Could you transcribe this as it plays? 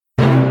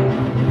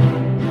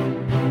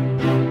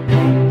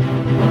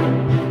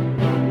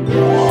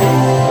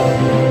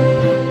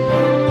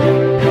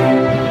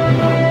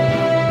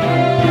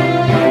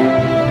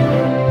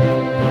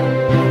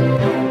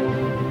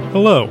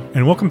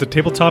and welcome to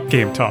Tabletop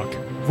Game Talk,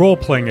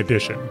 Role-Playing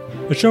Edition,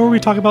 the show where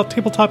we talk about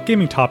tabletop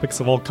gaming topics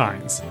of all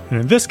kinds.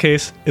 And in this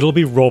case, it'll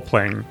be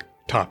role-playing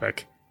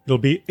topic. It'll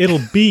be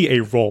a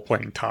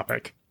role-playing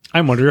topic.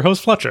 I'm one of your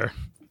hosts, Fletcher.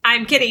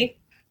 I'm Kitty.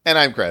 And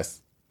I'm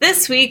Chris.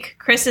 This week,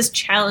 Chris is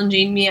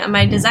challenging me on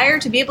my desire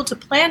to be able to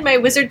plan my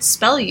wizard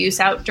spell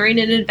use out during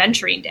an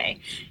adventuring day.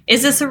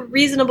 Is this a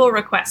reasonable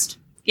request?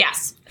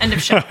 Yes. End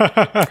of show.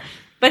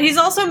 But he's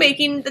also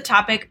making the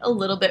topic a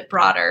little bit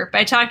broader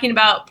by talking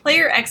about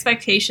player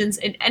expectations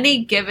in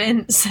any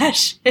given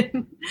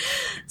session.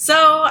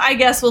 So I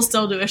guess we'll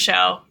still do a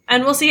show,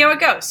 and we'll see how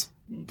it goes.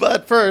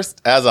 But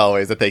first, as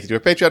always, a thank you to our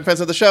Patreon friends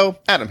of the show,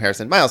 Adam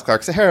Harrison, Miles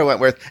Clark, Sahara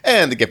Wentworth,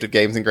 and The Gifted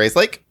Games in Grace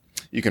Lake.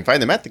 You can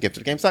find them at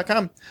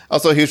thegiftedgames.com.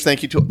 Also, a huge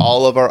thank you to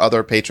all of our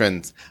other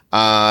patrons.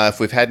 If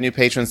we've had new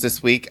patrons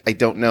this week, I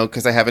don't know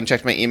because I haven't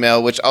checked my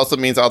email, which also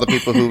means all the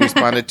people who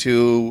responded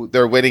to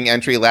their winning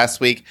entry last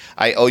week,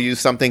 I owe you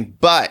something.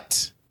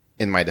 But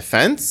in my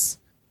defense,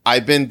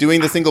 I've been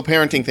doing the single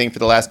parenting thing for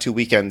the last 2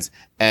 weekends,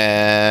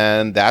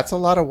 and that's a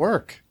lot of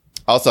work.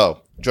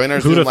 Also, join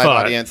our Zoom live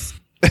audience.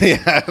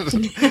 Yeah,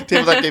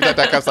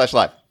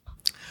 tabletopgames.com/live.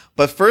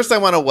 But first, I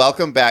want to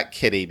welcome back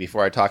Kitty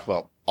before I talk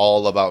about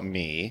all about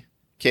me.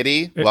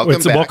 Kitty,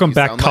 welcome back. Welcome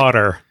back,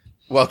 Cotter.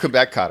 Welcome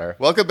back, Cotter.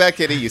 Welcome back,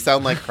 Kitty. You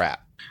sound like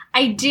crap.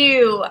 I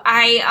do.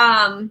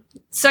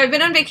 So I've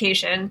been on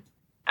vacation.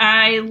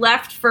 I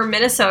left for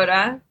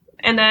Minnesota,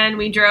 and then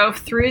we drove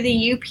through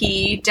the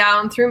UP,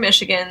 down through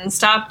Michigan,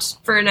 stopped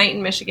for a night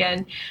in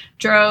Michigan,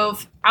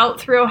 drove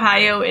out through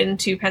Ohio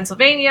into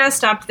Pennsylvania,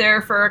 stopped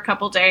there for a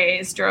couple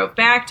days, drove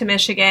back to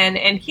Michigan,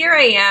 and here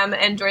I am,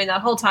 and during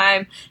that whole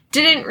time,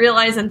 didn't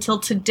realize until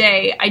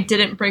today I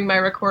didn't bring my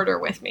recorder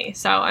with me.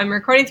 So I'm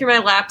recording through my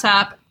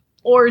laptop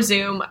or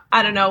Zoom.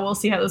 I don't know. We'll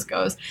see how this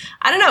goes.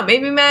 I don't know.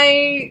 Maybe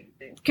my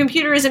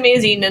computer is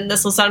amazing and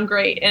this will sound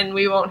great and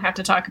we won't have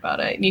to talk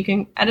about it. You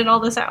can edit all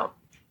this out.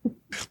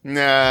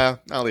 Nah,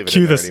 I'll leave it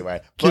in there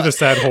anyway. Cue the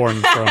sad horn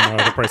from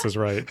The Price is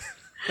Right.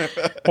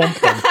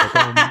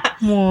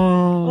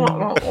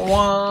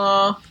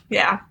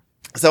 Yeah.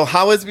 So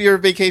how has your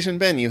vacation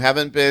been? You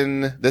haven't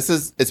been...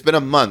 It's been a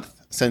month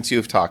since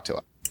you've talked to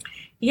us.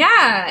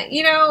 Yeah,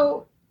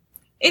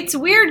 it's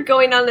weird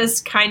going on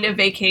this kind of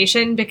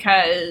vacation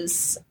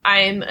because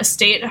I'm a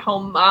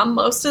stay-at-home mom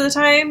most of the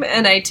time,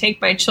 and I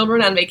take my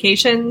children on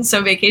vacation,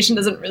 so vacation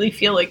doesn't really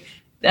feel like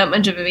that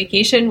much of a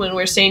vacation when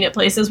we're staying at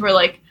places where,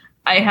 like,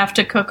 I have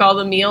to cook all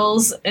the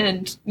meals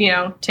and,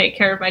 take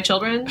care of my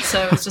children.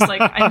 So it's just like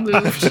I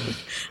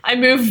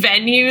moved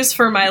venues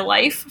for my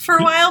life for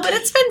a while, but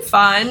it's been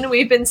fun.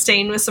 We've been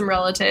staying with some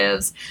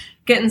relatives,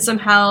 getting some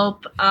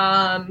help.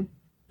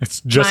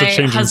 It's just a change in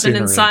scenery. My husband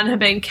and son have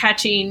been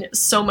catching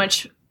so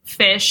much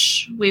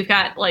fish. We've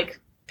got like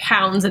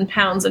pounds and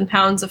pounds and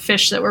pounds of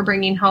fish that we're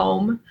bringing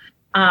home.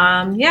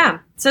 Yeah,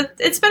 so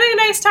it's been a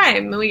nice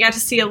time. We got to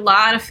see a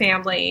lot of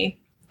family.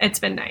 It's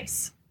been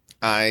nice.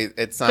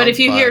 It sounds But if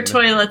you fun. hear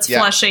toilets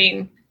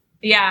flushing,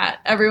 yeah,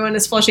 everyone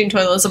is flushing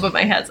toilets above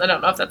my head. So I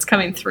don't know if that's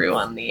coming through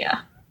on the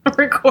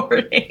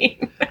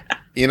recording.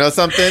 You know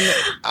something?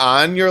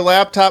 On your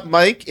laptop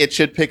mic, it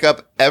should pick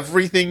up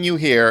everything you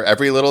hear.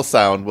 Every little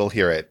sound will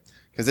hear it.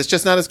 Because it's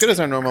just not as good as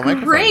our normal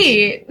microphones.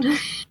 Great.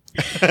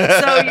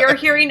 So you're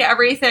hearing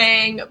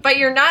everything, but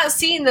you're not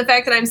seeing the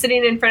fact that I'm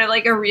sitting in front of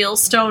like a real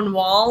stone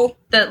wall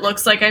that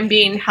looks like I'm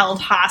being held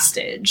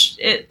hostage.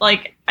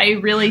 I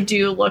really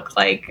do look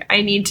like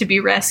I need to be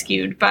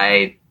rescued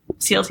by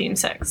SEAL Team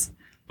 6.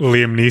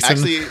 Liam Neeson?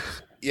 Actually,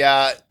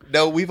 yeah.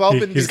 No, we've all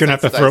been He's going to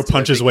have to throw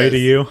punches way to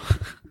you.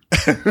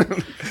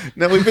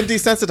 No, we've been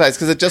desensitized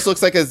because it just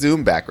looks like a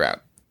Zoom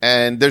background.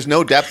 And there's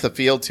no depth of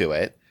field to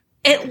it.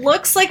 It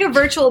looks like a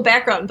virtual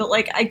background, but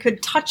like I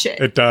could touch it.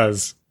 It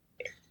does.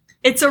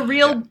 It's a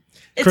real...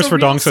 Yeah. Christopher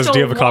Dong says, do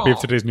you have a copy of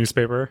today's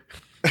newspaper?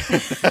 Who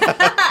has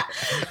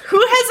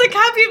a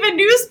copy of a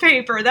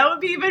newspaper? That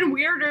would be even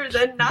weirder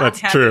than not That's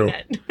having true.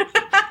 it.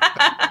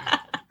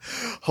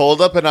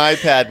 Hold up an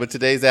iPad with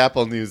today's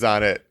Apple News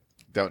on it.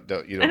 You don't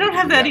I don't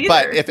have that either.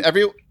 But if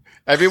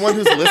everyone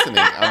who's listening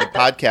on the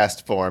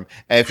podcast form,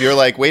 and if you're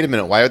like, wait a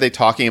minute, why are they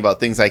talking about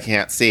things I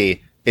can't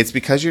see? It's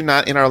because you're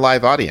not in our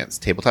live audience.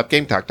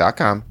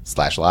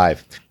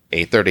 tabletopgametalk.com/live.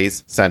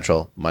 8:30s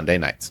Central, Monday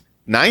nights.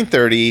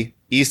 9:30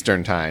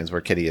 Eastern times,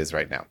 where Kitty is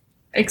right now.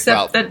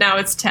 Except that now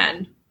it's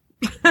 10.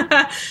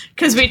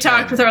 Because we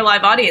talked with our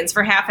live audience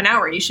for half an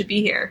hour. You should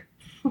be here.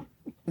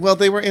 Well,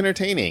 they were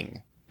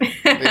entertaining.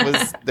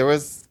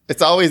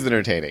 It's always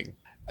entertaining.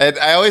 And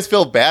I always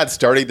feel bad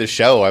starting the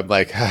show. I'm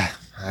like, I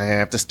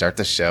have to start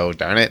the show,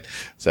 darn it.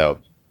 So,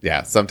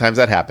 yeah, sometimes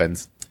that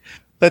happens.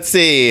 Let's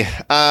see.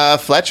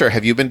 Fletcher,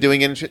 have you been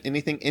doing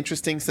anything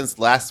interesting since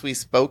last we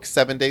spoke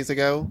 7 days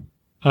ago?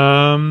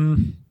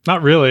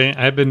 Not really.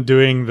 I've been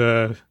doing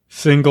the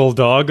single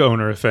dog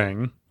owner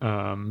thing.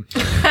 Not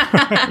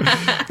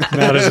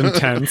as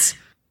intense.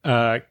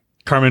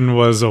 Carmen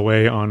was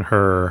away on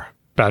her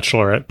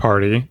bachelorette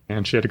party,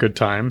 and she had a good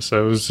time.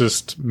 So it was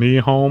just me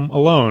home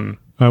alone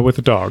with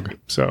a dog.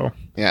 So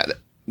yeah,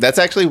 that's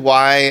actually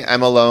why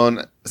I'm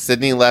alone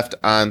Sydney left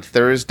on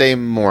Thursday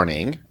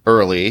morning,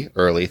 early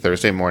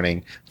Thursday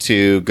morning,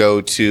 to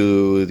go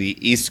to the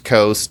East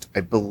Coast, I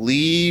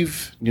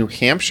believe New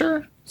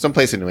Hampshire,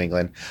 someplace in New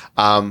England,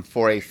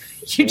 for a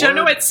You don't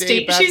know what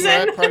state she's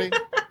in? party.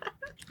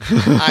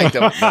 I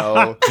don't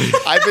know.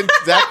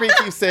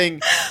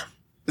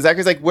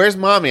 Zachary's like, where's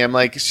mommy? I'm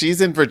like,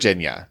 she's in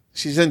Virginia.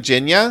 She's in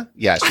Ginia?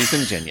 Yeah, she's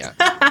in Ginia.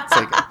 It's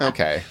like,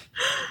 okay.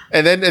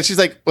 And she's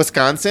like,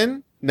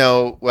 Wisconsin?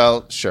 No,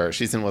 well, sure,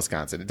 she's in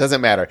Wisconsin. It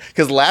doesn't matter.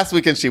 Because last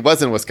weekend she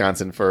was in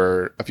Wisconsin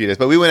for a few days,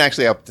 but we went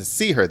actually up to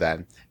see her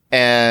then.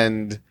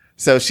 And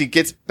so she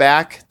gets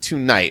back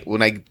tonight.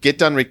 When I get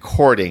done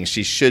recording,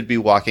 she should be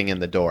walking in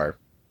the door.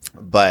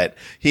 But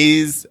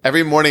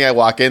every morning I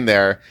walk in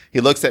there,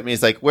 he looks at me,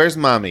 he's like, where's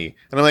mommy?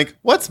 And I'm like,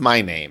 what's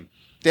my name?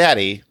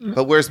 Daddy,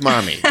 but where's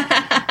mommy?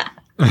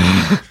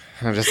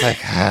 I'm just like,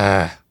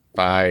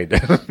 fine.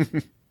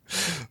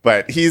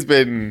 But he's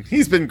been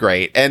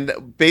great.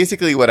 And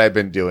basically what I've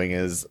been doing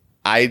is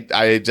I'm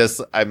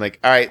like,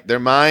 all right, they're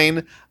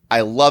mine.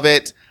 I love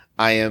it.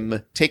 I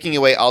am taking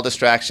away all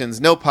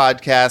distractions, no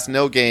podcasts,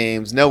 no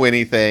games, no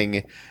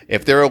anything.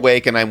 If they're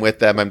awake and I'm with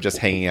them, I'm just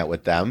hanging out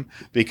with them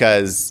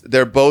because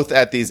they're both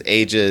at these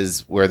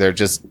ages where they're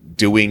just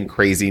doing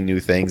crazy new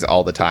things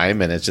all the time.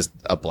 And it's just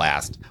a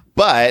blast.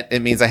 But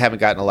it means I haven't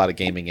gotten a lot of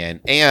gaming in.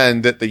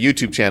 And the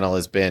YouTube channel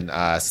has been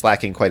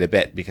slacking quite a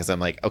bit because I'm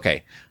like,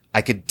 okay,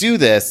 I could do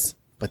this,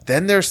 but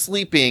then they're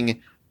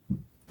sleeping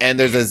and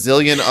there's a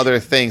zillion other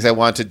things I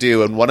want to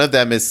do. And one of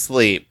them is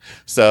sleep.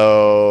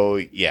 So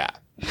yeah,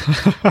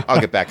 I'll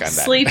get back on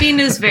that. Sleeping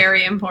is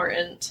very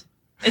important.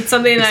 It's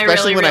something that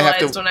Especially I really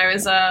realized when I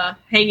was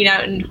hanging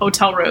out in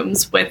hotel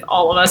rooms with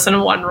all of us in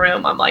one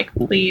room. I'm like,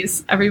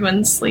 please,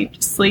 everyone sleep,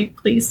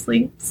 please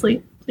sleep,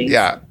 please.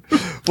 Yeah.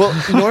 Well,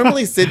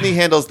 normally Sydney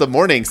handles the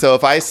morning. So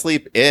if I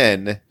sleep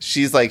in,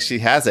 she's like, she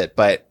has it.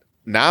 But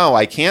now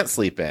I can't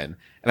sleep in.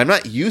 And I'm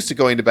not used to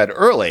going to bed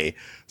early.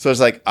 So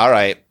it's like, all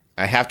right,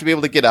 I have to be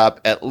able to get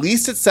up at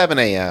least at 7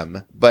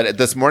 a.m. But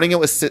this morning it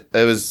was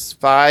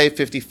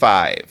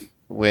 5:55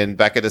 when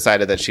Becca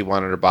decided that she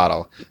wanted her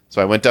bottle.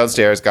 So I went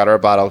downstairs, got her a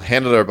bottle,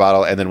 handed her a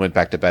bottle, and then went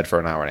back to bed for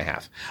an hour and a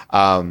half.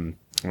 I'm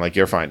like,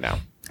 you're fine now.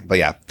 But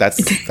yeah,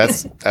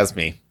 that's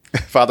me.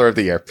 Father of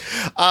the year.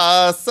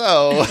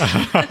 So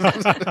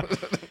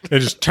They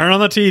just turn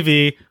on the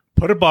TV,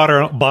 put a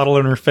bottle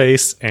in her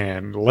face,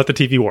 and let the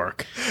TV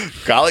work.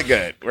 Call it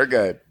good. We're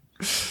good.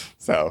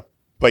 So,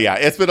 but yeah,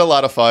 it's been a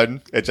lot of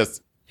fun. It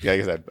just, like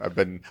I said,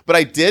 but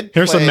I did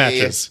Here's some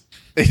matches.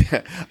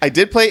 I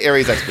did play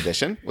Ares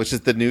Expedition, which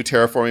is the new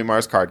Terraforming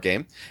Mars card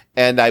game.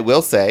 And I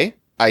will say,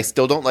 I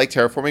still don't like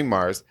Terraforming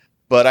Mars,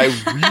 but I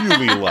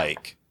really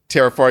like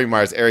Terraforming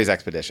Mars Ares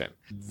Expedition.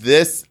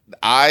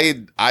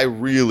 I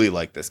really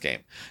like this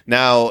game.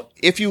 Now,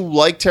 if you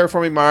like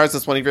Terraforming Mars,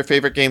 it's one of your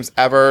favorite games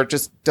ever,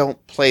 just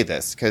don't play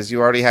this because you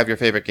already have your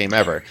favorite game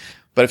ever.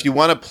 But if you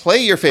want to play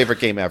your favorite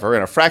game ever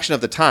in a fraction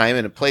of the time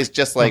and it plays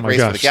just like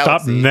Race for the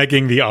Galaxy. Stop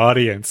negging the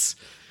audience.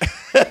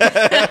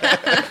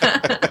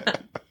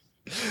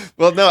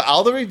 Well, no,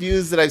 all the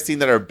reviews that I've seen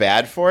that are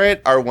bad for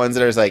it are ones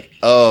that are like,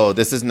 oh,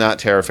 this is not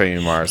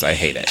Terraforming Mars. I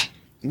hate it.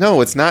 No,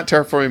 it's not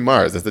Terraforming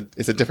Mars.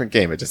 It's a different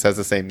game. It just has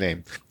the same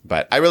name.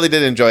 But I really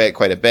did enjoy it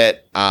quite a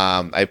bit.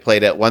 I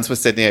played it once with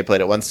Sydney. I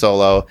played it once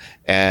solo.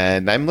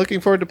 And I'm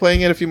looking forward to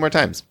playing it a few more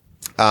times.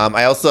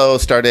 I also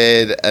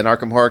started an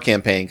Arkham Horror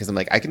campaign because I'm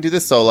like, I can do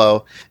this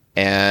solo.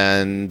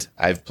 And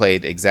I've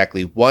played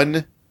exactly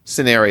one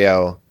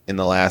scenario in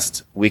the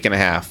last week and a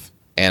half.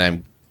 And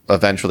I'm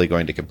eventually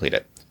going to complete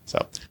it.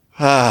 So,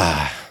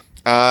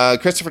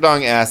 Christopher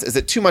Dong asks, is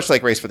it too much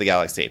like Race for the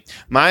Galaxy?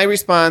 My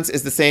response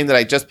is the same that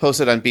I just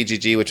posted on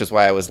BGG, which is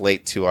why I was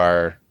late to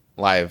our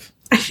live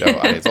show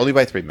audience, only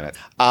by 3 minutes.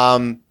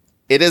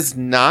 It is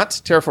not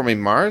Terraforming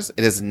Mars.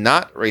 It is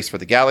not Race for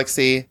the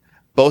Galaxy.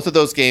 Both of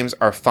those games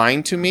are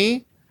fine to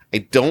me. I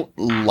don't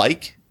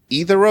like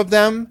either of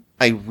them.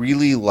 I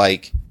really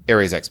like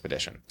Ares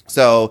Expedition.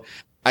 So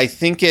I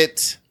think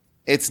it's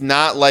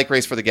not like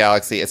Race for the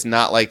Galaxy. It's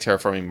not like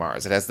Terraforming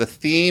Mars. It has the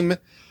theme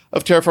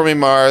of Terraforming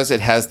Mars.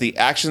 It has the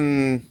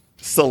action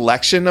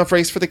selection of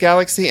Race for the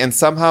Galaxy, and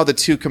somehow the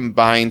two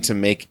combine to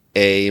make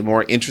a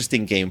more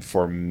interesting game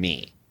for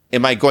me.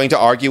 Am I going to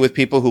argue with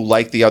people who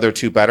like the other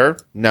two better?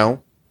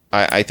 No.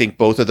 I think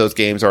both of those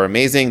games are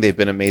amazing. They've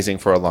been amazing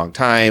for a long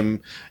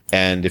time.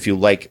 And if you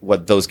like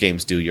what those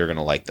games do, you're going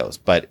to like those.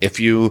 But if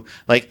you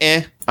like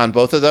on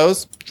both of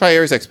those, try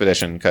Ares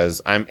Expedition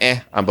because I'm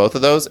on both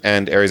of those.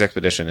 And Ares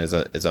Expedition is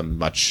a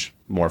much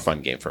more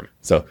fun game for me.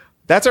 So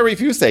that's our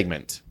review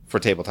segment for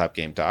Tabletop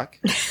Game Talk,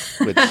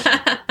 which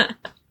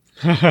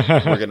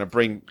we're gonna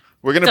bring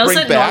back.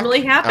 Doesn't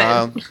normally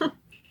happen.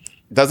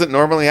 Doesn't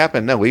normally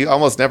happen. No, we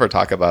almost never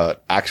talk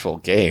about actual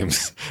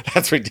games.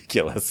 That's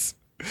ridiculous.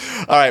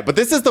 All right, but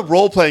this is the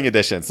role-playing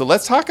edition. So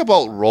let's talk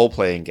about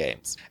role-playing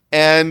games.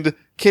 And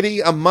Kitty,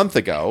 a month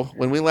ago,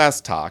 when we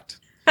last talked,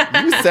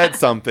 you said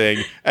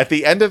something at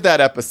the end of that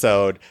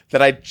episode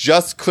that I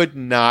just could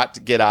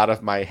not get out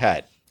of my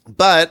head.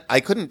 But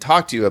I couldn't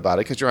talk to you about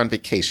it because you're on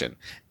vacation.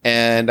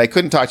 And I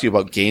couldn't talk to you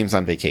about games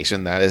on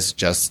vacation. That is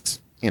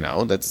just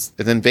that's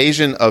an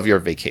invasion of your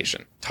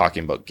vacation,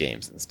 talking about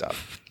games and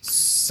stuff.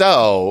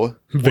 So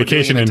Vacation we're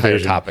doing an entire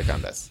invasion. topic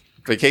on this.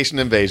 Vacation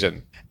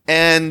invasion.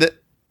 And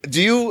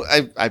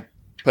I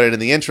put it in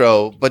the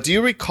intro, but do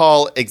you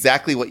recall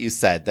exactly what you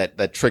said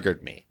that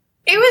triggered me?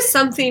 It was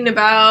something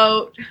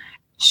about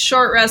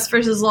short rests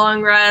versus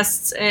long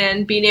rests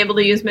and being able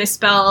to use my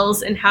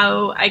spells and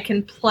how I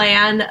can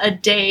plan a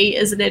day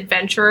as an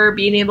adventurer,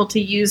 being able to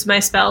use my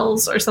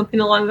spells or something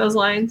along those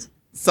lines.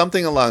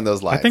 Something along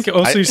those lines. I think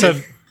also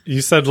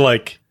you said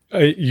like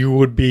you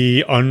would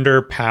be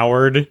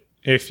underpowered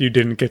if you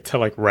didn't get to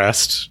like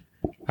rest.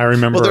 I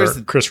remember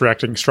Chris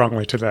reacting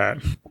strongly to that.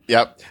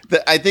 Yep.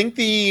 I think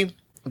the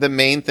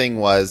main thing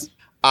was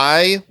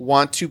I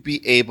want to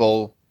be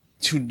able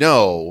to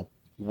know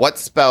what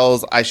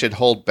spells I should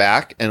hold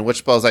back and which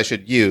spells I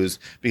should use,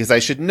 because I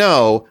should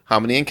know how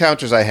many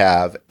encounters I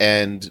have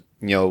and,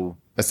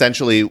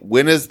 essentially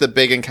when is the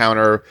big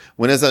encounter,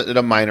 when is it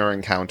a minor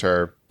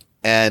encounter.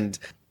 And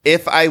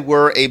if I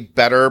were a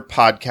better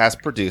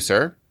podcast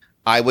producer,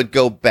 I would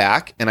go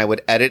back and I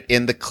would edit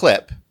in the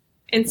clip.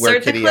 Insert where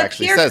the Kitty clip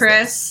actually here, says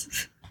Chris.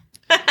 this.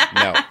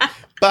 No.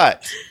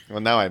 But, well,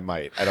 now I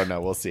might. I don't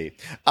know. We'll see.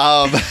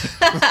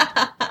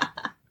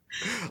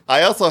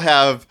 I also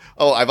have,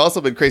 I've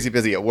also been crazy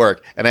busy at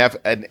work, and I have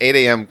an 8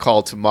 a.m.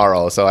 call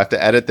tomorrow, so I have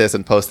to edit this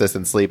and post this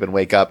and sleep and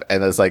wake up,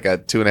 and it's like a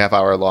 2.5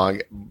 hour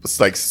long,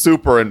 it's like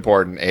super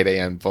important 8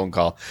 a.m. phone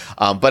call.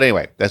 But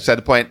anyway, that's beside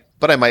the point,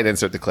 but I might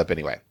insert the clip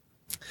anyway.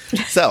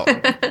 So,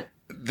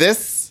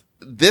 this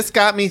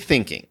got me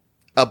thinking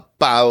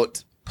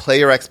about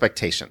player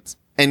expectations.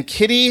 And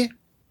Kitty,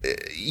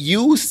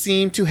 you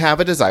seem to have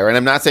a desire, and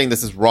I'm not saying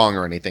this is wrong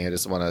or anything, I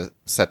just want to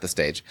set the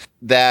stage,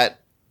 that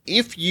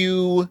if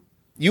you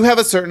have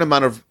a certain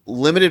amount of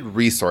limited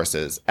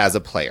resources as a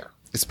player,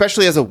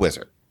 especially as a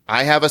wizard.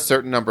 I have a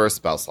certain number of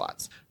spell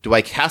slots. Do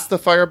I cast the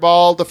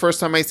fireball the first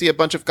time I see a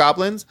bunch of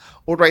goblins?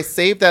 Or do I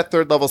save that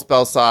 3rd level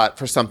spell slot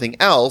for something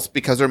else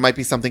because there might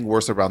be something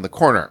worse around the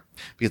corner?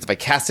 Because if I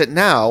cast it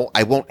now,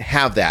 I won't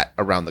have that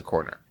around the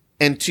corner.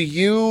 And to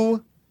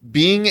you,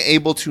 being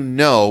able to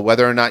know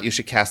whether or not you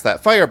should cast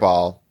that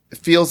fireball, it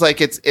feels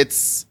like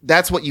it's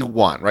that's what you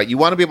want, right? You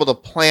want to be able to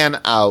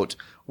plan out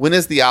when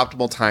is the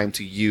optimal time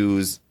to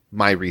use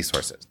my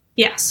resources.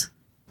 Yes.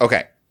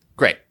 Okay,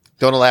 great.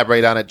 Don't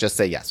elaborate on it. Just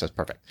say yes. That's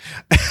perfect.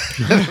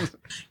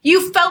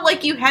 You felt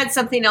like you had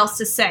something else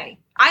to say.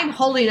 I'm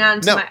holding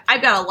on to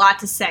I've got a lot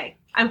to say.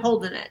 I'm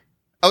holding it.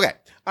 Okay.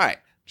 All right.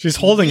 She's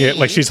holding it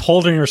like she's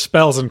holding her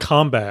spells in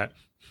combat.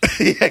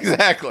 Yeah,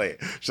 exactly.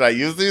 Should I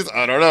use these?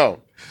 I don't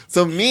know.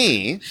 So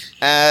me,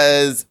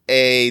 as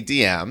a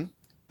DM,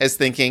 is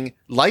thinking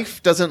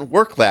life doesn't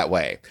work that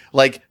way.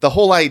 Like the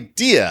whole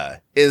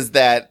idea is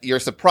that you're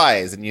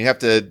surprised and you have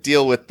to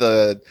deal with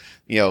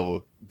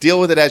deal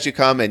with it as you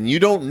come, and you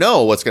don't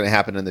know what's going to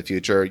happen in the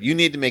future. You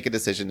need to make a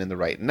decision in the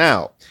right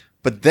now.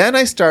 But then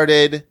I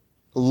started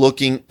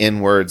looking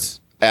inwards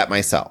at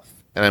myself,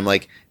 and I'm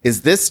like,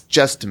 is this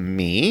just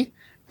me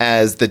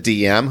as the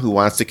DM who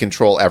wants to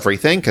control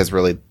everything? Because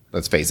really,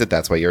 let's face it,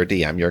 that's why you're a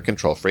DM. You're a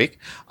control freak.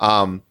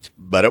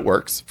 But it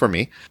works for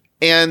me.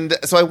 And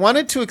so I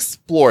wanted to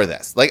explore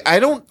this. Like, I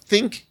don't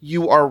think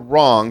you are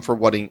wrong for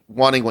wanting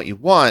what you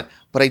want,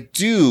 but I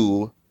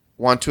do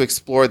want to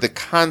explore the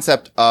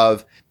concept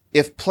of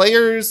if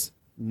players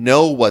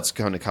know what's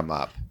going to come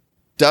up,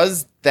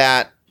 does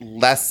that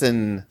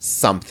lessen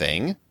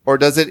something or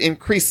does it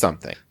increase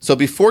something? So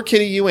before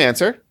Kitty, you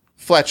answer,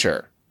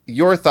 Fletcher,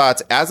 your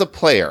thoughts as a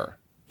player.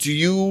 Do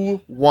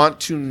you want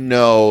to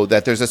know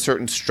that there's a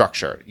certain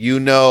structure?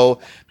 In a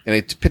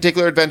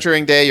particular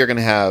adventuring day, you're going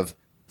to have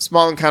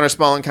small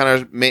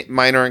encounter,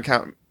 minor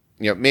encounter,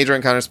 major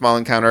encounter, small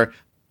encounter,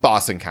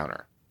 boss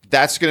encounter.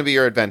 That's going to be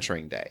your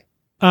adventuring day.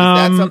 Is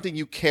that something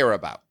you care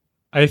about?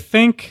 I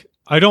think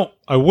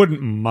I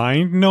wouldn't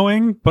mind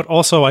knowing, but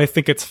also I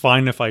think it's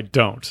fine if I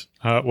don't.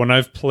 When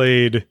I've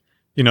played,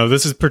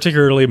 this is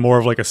particularly more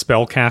of like a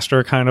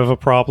spellcaster kind of a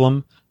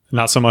problem.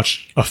 Not so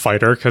much a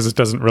fighter, because it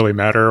doesn't really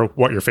matter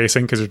what you're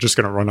facing, because you're just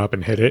going to run up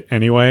and hit it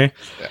anyway.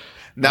 Yeah.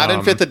 Not in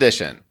 5th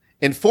edition.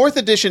 In 4th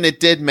edition, it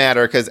did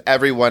matter because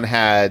everyone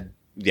had...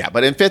 Yeah,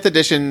 but in 5th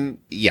edition,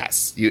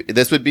 yes.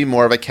 This would be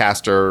more of a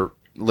caster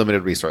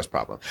limited resource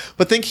problem.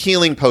 But think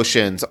healing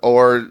potions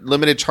or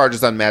limited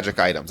charges on magic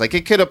items. Like,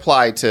 it could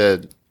apply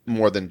to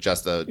more than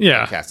just a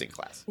casting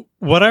class.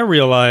 What I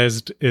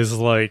realized is,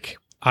 like,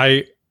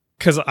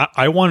 because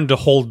I wanted to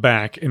hold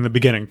back in the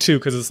beginning, too,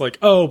 because it's like,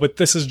 oh, but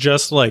this is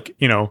just, like,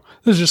 this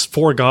is just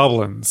 4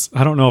 goblins.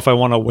 I don't know if I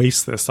want to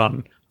waste this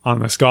on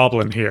this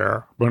goblin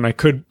here when I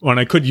could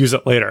use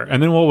it later.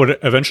 And then what would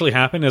eventually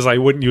happen is I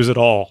wouldn't use it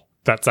all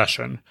that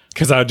session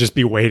because I'd just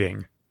be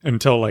waiting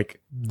until like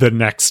the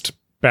next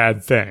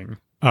bad thing.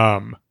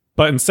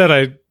 But instead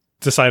I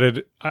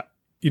decided,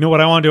 you know what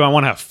I want to do? I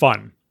want to have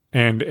fun.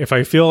 And if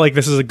I feel like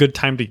this is a good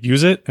time to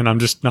use it and I'm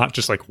just not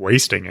just like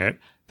wasting it,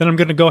 then I'm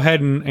going to go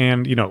ahead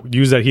and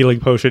use that healing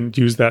potion,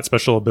 use that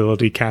special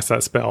ability, cast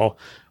that spell,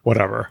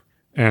 whatever.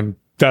 And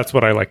that's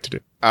what I like to do.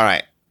 All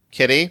right.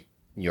 Kitty,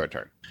 your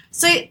turn.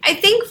 So I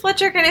think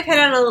Fletcher kind of hit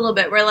on a little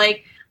bit where,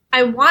 like,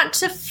 I want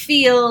to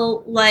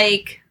feel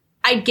like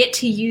I get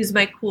to use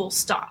my cool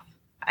stuff.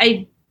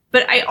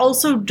 But I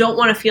also don't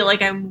want to feel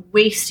like I'm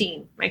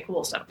wasting my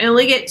cool stuff. I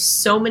only get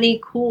so many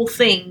cool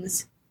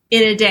things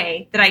in a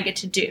day that I get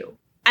to do.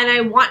 And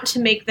I want to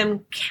make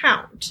them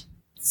count.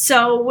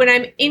 So when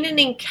I'm in an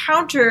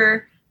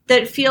encounter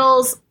that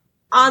feels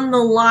on the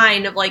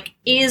line of like,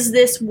 is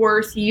this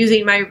worth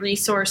using my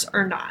resource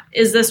or not?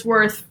 Is this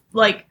worth,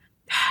 like,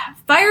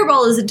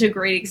 Fireball isn't a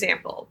great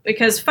example,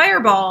 because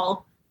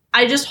Fireball,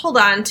 I just hold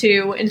on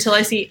to until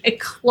I see a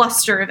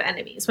cluster of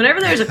enemies. Whenever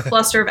there's a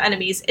cluster of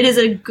enemies, it is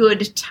a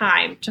good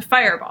time to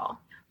Fireball.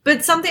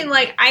 But something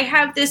like, I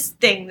have this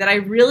thing that I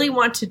really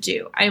want to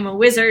do. I am a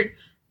wizard,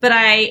 but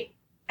I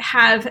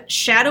have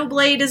Shadow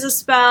Blade as a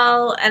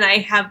spell, and I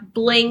have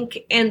Blink,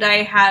 and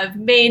I have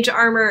Mage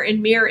Armor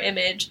and Mirror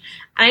Image.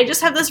 And I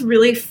just have this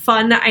really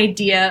fun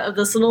idea of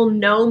this little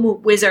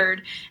gnome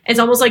wizard. It's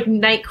almost like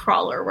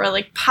Nightcrawler, where I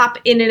like pop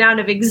in and out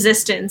of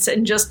existence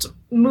and just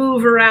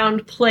move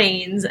around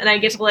planes, and I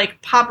get to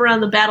like pop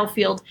around the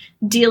battlefield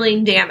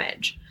dealing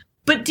damage.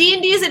 But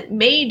D&D isn't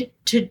made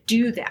to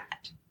do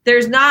that.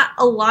 There's not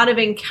a lot of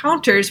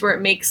encounters where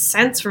it makes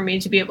sense for me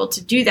to be able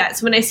to do that.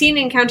 So when I see an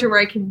encounter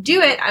where I can do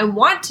it, I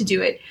want to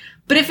do it.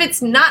 But if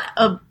it's not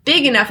a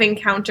big enough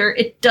encounter,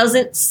 it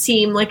doesn't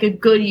seem like a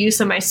good use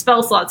of my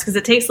spell slots, because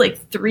it takes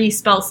like 3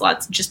 spell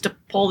slots just to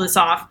pull this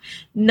off,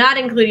 not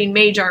including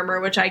Mage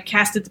Armor, which I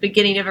cast at the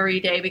beginning of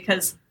every day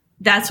because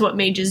that's what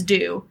mages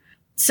do.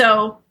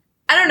 So,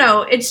 I don't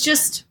know,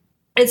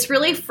 it's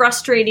really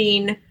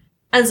frustrating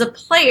as a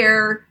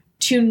player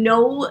to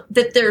know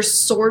that there's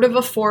sort of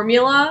a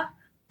formula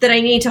that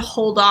I need to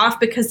hold off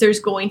because there's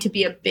going to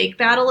be a big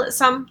battle at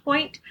some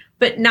point,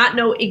 but not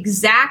know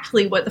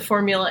exactly what the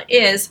formula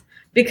is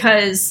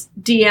because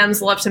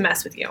DMs love to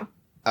mess with you.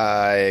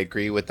 I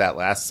agree with that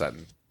last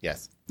sentence.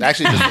 Yes.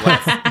 Actually,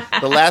 just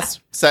the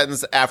last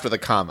sentence after the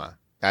comma.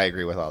 I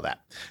agree with all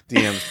that.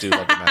 DMs do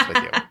love to mess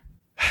with you.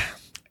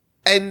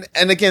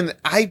 And again,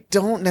 I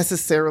don't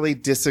necessarily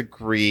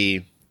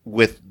disagree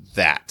with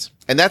that.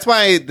 And that's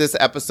why this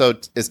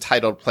episode is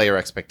titled Player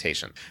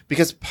Expectation.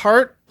 Because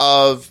part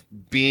of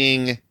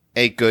being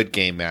a good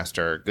game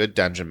master, good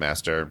dungeon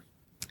master,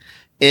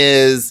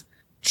 is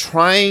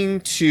trying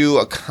to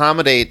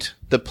accommodate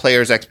the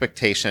player's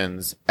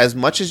expectations as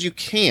much as you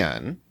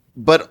can,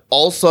 but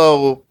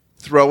also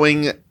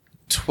throwing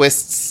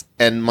twists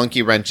and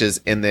monkey wrenches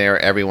in there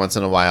every once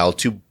in a while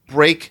to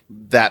break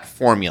that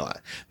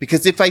formula.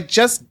 Because if I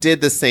just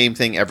did the same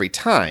thing every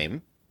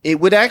time, it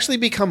would actually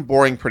become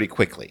boring pretty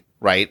quickly,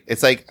 right?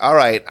 It's like, all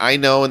right, I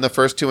know in the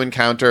first 2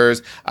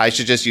 encounters, I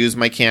should just use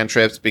my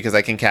cantrips because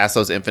I can cast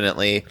those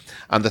infinitely.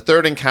 On the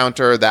 3rd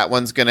encounter, that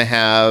one's going to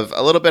have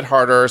a little bit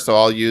harder, so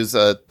I'll use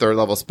a 3rd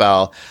level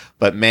spell.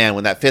 But man,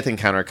 when that 5th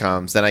encounter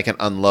comes, then I can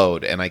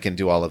unload and I can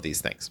do all of these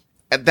things.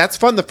 And that's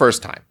fun the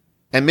first time.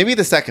 And maybe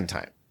the 2nd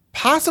time.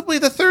 Possibly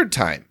the 3rd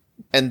time.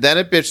 And then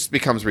it just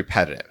becomes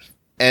repetitive.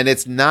 And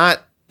it's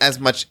not as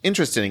much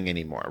interesting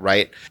anymore,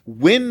 right?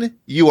 When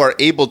you are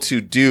able to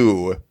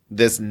do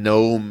this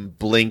gnome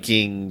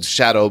blinking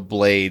shadow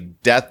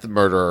blade death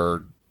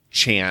murder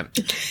chant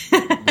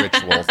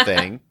ritual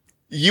thing,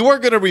 you are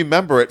going to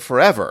remember it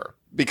forever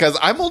because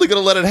I'm only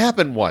going to let it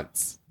happen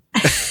once.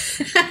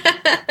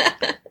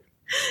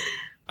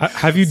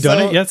 Have you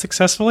done it yet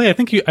successfully? I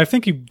think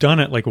you've done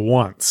it like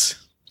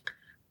once.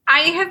 I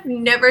have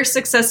never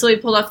successfully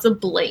pulled off the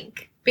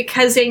blink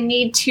because I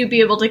need to be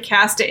able to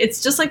cast it.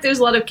 It's just like there's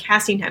a lot of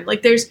casting time.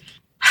 Like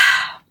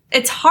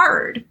it's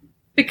hard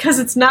because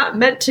it's not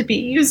meant to be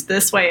used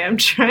this way. I'm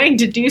trying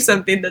to do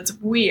something that's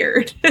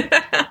weird.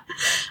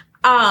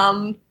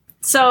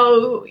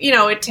 So,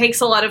 it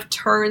takes a lot of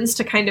turns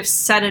to kind of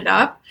set it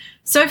up.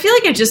 So I feel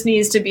like it just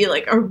needs to be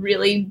like a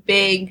really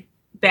big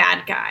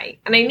bad guy.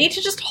 And I need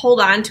to just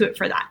hold on to it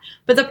for that.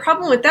 But the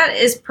problem with that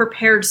is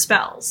prepared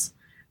spells.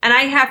 And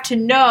I have to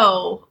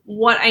know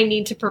what I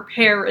need to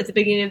prepare at the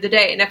beginning of the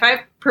day. And if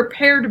I've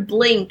prepared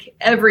Blink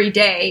every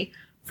day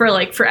for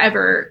like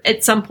forever,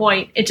 at some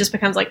point it just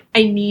becomes like,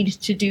 I need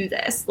to do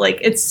this. Like,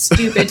 it's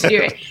stupid to do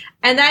it.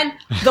 And then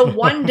the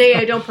one day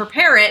I don't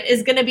prepare it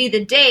is going to be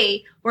the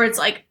day where it's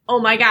like, oh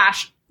my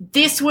gosh,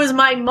 this was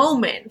my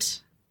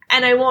moment.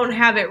 And I won't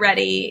have it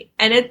ready.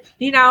 And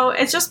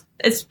it's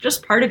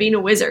just part of being a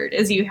wizard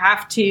is you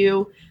have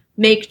to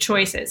make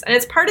choices. And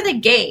it's part of the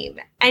game.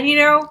 And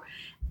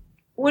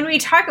when we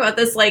talk about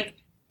this, like,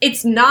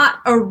 it's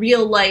not a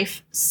real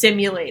life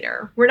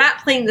simulator. We're not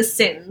playing The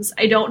Sims.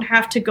 I don't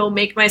have to go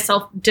make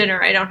myself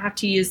dinner. I don't have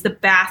to use the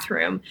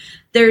bathroom.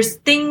 There's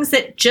things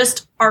that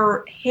just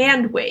are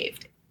hand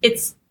waved.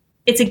 It's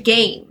a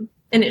game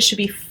and it should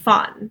be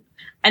fun.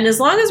 And as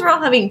long as we're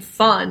all having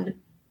fun,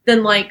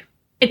 then like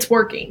it's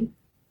working.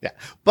 Yeah.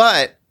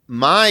 But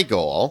my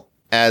goal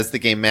as the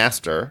game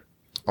master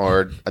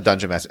or a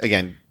dungeon master,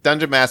 again,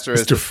 dungeon master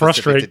is to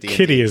frustrate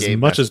Kitty as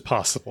much as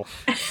possible.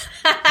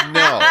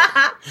 No.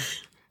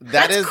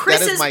 That's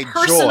Chris's my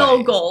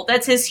personal goal.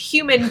 That's his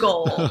human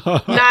goal,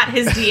 not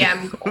his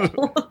DM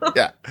goal.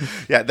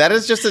 Yeah.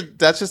 That's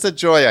just a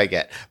joy I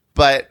get.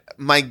 But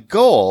my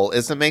goal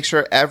is to make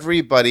sure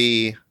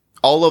everybody,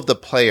 all of the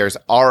players,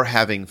 are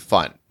having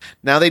fun.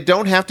 Now, they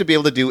don't have to be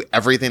able to do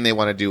everything they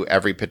want to do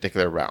every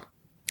particular round.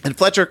 And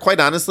Fletcher, quite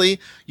honestly,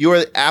 you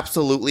are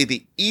absolutely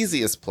the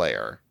easiest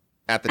player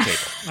at the table.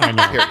 I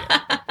know.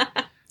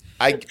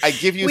 Period. I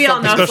give you We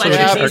all something know to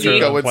Fletcher's stab, easy. you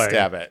go and Play.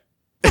 stab it.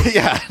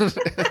 Yeah.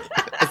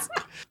 It's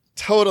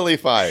totally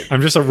fine.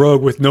 I'm just a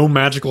rogue with no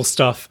magical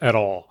stuff at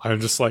all. I'm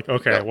just like,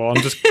 okay, well,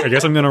 I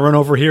guess I'm going to run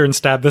over here and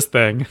stab this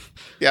thing.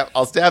 Yeah,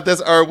 I'll stab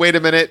this, or wait a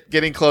minute,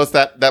 getting close,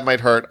 that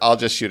might hurt. I'll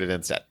just shoot it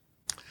instead.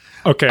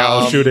 Okay,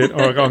 I'll shoot it,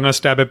 or I'm going to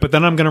stab it, but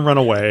then I'm going to run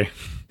away.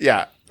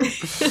 Yeah.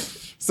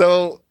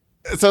 So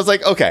it's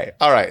like, okay,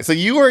 all right. So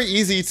you are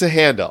easy to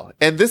handle.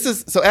 And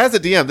so as a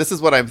DM, this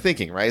is what I'm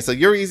thinking, right? So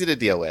you're easy to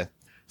deal with.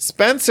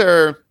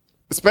 Spencer's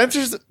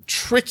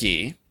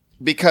tricky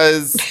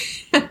because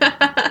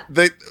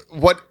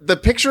the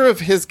picture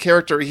of his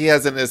character he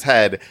has in his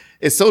head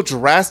is so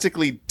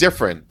drastically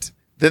different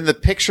than the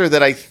picture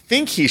that I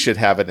think he should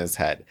have in his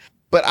head.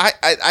 But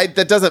I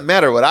that doesn't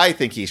matter what I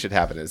think he should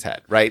have in his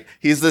head, right?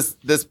 He's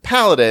this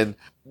paladin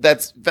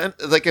that's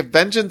like a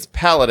vengeance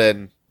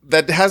paladin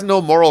that has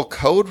no moral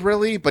code,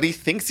 really, but he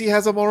thinks he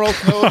has a moral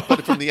code.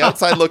 But from the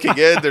outside looking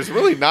in, there's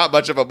really not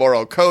much of a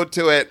moral code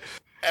to it.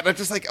 And I'm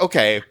just like,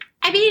 okay.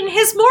 I mean,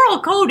 his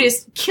moral code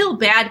is kill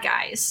bad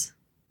guys.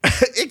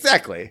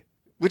 Exactly.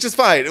 Which is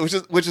fine,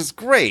 which is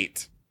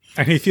great.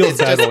 And he feels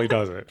bad while he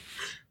does it.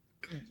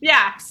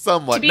 Yeah.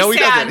 Somewhat. To be No, he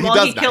sad doesn't. while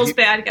does he not. kills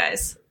bad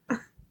guys.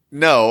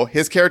 No,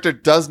 his character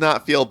does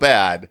not feel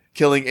bad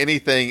killing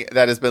anything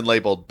that has been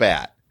labeled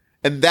bad.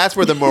 And that's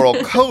where the moral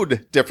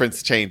code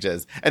difference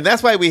changes. And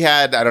that's why we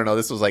had, I don't know,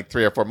 this was like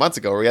 3 or 4 months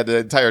ago, where we had the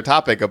entire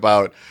topic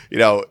about,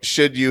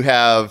 should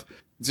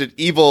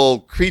evil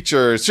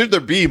creatures, should there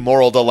be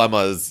moral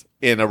dilemmas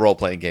in a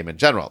role-playing game in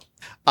general?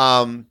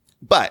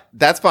 But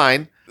that's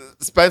fine.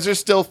 Spencer's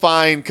still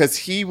fine because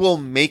he will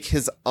make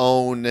his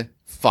own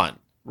fun,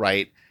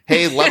 right?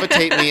 Hey,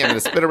 levitate me. I'm going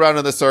to spin around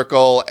in the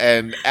circle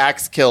and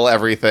axe kill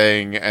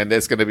everything, and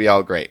it's going to be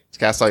all great.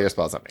 Cast all your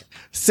spells on me.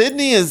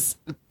 Sydney is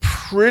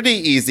pretty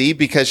easy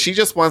because she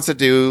just wants to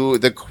do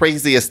the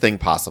craziest thing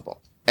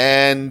possible.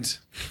 And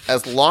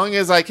as long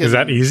as I can... Is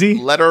that easy?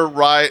 Let her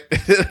ride...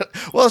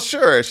 Well,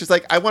 sure. She's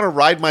like, I want to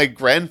ride my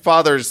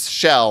grandfather's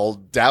shell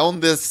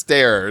down the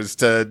stairs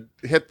to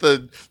hit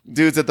the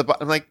dudes at the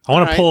bottom. I'm like, I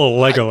want all to right.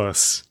 pull a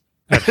Legolas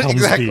at Helm's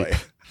Exactly. Deep.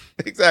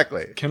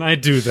 Exactly. Can I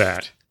do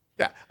that?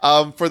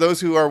 Yeah. For those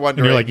who are And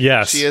wondering, you're like,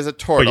 yes. she is a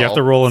turtle. But you have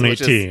to roll an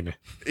which is- 18.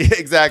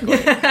 Exactly.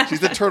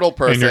 She's a turtle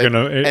person.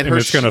 And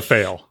it's going to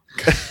fail.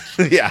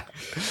 Yeah.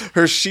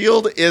 Her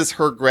shield is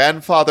her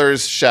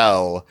grandfather's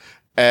shell.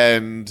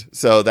 And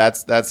so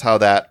that's how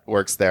that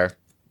works there.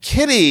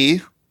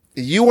 Kitty,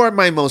 you are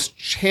my most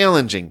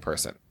challenging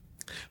person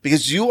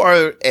because you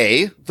are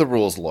A, the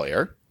rules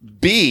lawyer,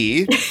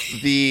 B,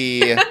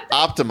 the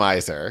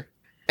optimizer,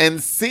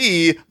 and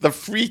C, the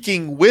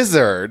freaking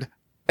wizard.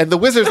 And the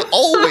wizard's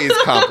always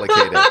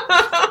complicated.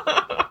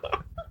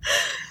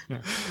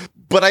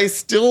 But I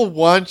still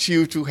want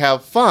you to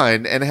have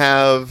fun and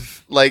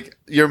have like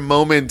your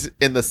moment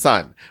in the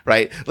sun,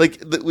 right?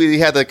 Like we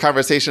had the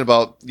conversation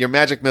about your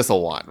magic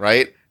missile wand,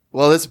 right?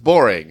 Well, it's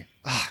boring.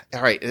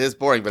 All right, it is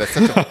boring, but it's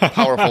such a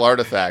powerful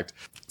artifact.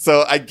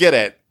 So I get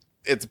it.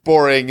 It's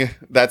boring.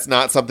 That's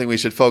not something we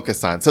should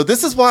focus on. So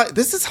this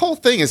whole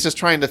thing is just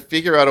trying to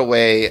figure out a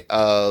way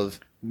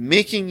of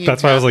making you.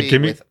 That's why I was like, happy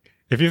give me.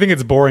 If you think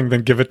it's boring,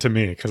 then give it to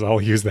me because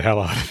I'll use the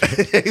hell out of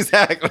it.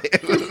 Exactly.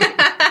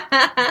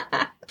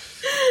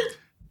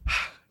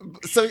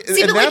 So,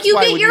 See, and but that's like you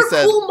why get when your you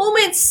said, cool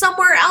moments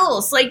somewhere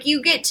else. Like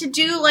you get to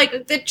do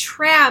like the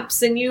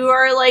traps, and you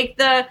are like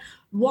the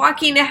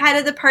walking ahead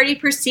of the party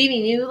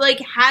proceeding. You like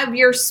have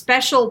your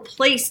special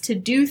place to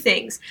do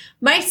things.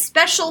 My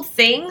special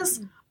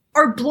things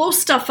are blow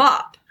stuff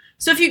up.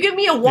 So if you give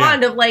me a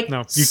wand of like No,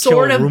 you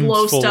sort kill of rooms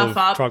blow full stuff of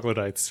up,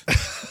 troglodytes.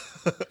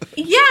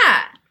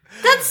 yeah,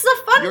 that's the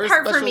fun Your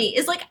part for special- me.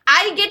 Is like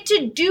I get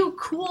to do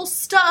cool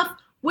stuff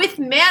with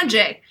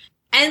magic.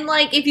 And,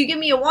 like, if you give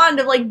me a wand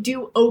to, like,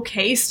 do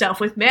okay stuff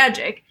with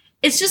magic,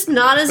 it's just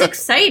not as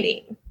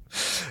exciting.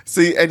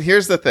 See, and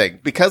here's the thing.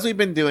 Because we've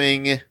been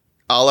doing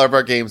all of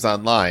our games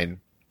online,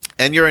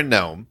 and you're a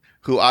gnome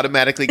who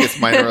automatically gets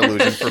Minor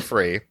Illusion for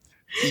free,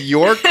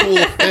 your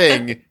cool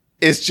thing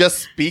is just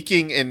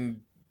speaking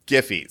in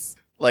Giphies.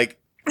 Like,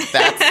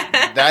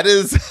 that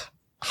is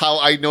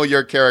how I know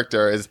your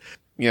character is,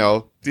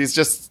 he's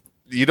just,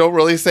 you don't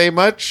really say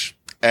much.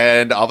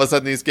 And all of a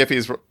sudden these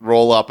Giphies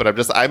roll up, and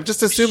I'm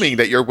just assuming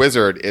that your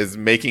wizard is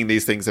making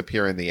these things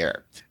appear in the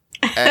air.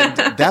 And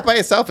that by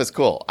itself is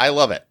cool. I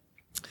love it.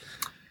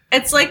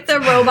 It's like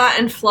the robot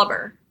and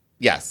Flubber.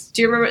 Yes.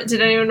 Do you remember?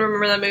 Did anyone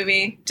remember that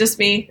movie? Just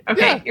me?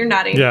 Okay, Yeah. you're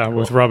nodding. Yeah,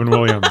 with Robin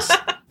Williams.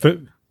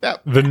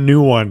 The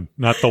new one,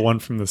 not the one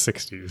from the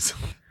 60s.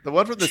 The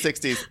one from the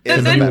 60s The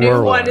is the new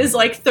newer one one. is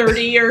like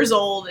 30 years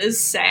old.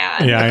 Is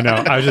sad. Yeah, I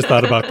know. I just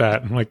thought about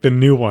that. I'm like, the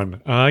new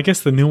one. I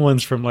guess the new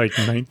one's from like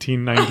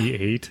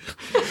 1998.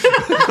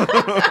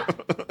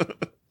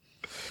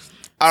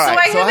 All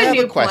right, so I have a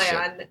new question.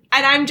 plan,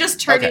 and I'm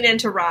just turning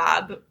into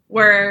Rob,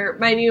 where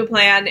my new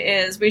plan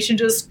is we should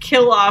just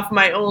kill off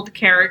my old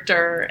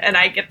character, and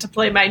I get to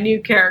play my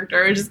new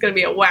character, which is going to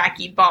be a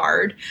wacky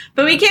bard.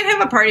 But we can't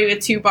have a party with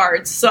 2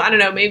 bards, so I don't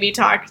know, maybe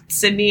talk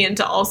Sydney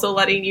into also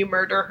letting you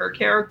murder her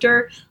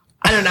character.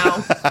 I don't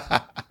know.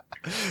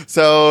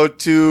 So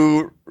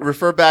to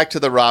refer back to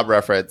the Rob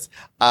reference,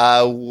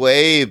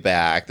 way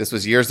back, this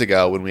was years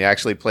ago when we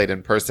actually played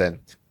in person,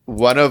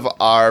 one of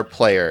our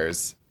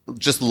players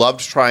just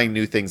loved trying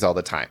new things all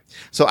the time.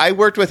 So I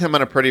worked with him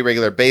on a pretty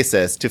regular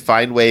basis to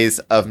find ways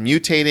of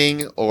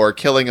mutating or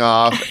killing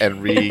off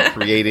and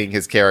recreating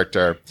his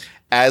character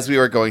as we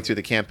were going through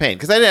the campaign,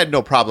 because I had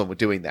no problem with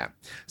doing that.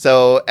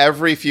 So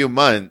every few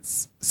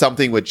months,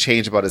 something would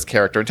change about his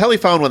character until he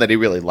found one that he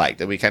really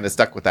liked, and we kind of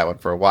stuck with that one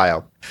for a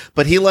while.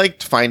 But he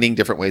liked finding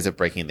different ways of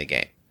breaking the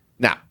game.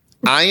 Now,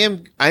 I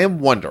am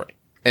wondering,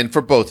 and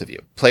for both of you,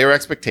 player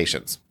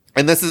expectations.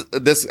 And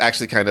this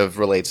actually kind of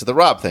relates to the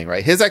Rob thing,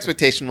 right? His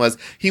expectation was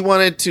he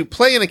wanted to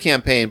play in a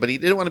campaign, but he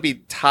didn't want to be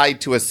tied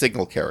to a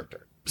single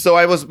character. So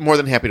I was more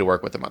than happy to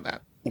work with him on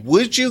that.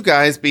 Would you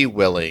guys be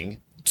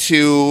willing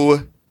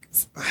to,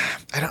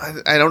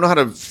 I don't know how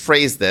to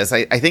phrase this.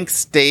 I think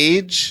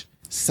stage,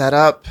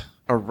 setup,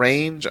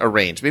 arrange.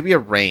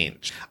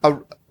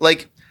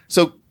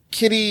 So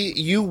Kitty,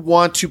 you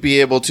want to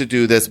be able to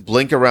do this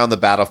blink around the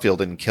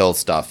battlefield and kill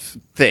stuff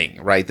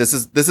thing, right? This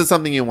is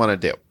something you want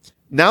to do.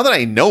 Now that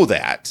I know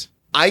that,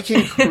 I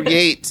can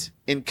create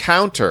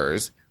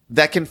encounters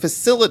that can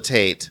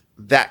facilitate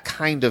that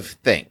kind of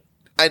thing.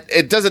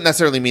 It doesn't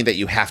necessarily mean that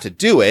you have to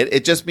do it.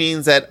 It just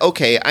means that,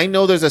 okay, I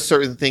know there's a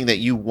certain thing that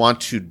you want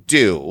to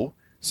do,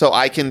 so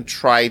I can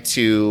try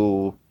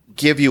to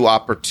give you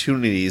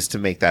opportunities to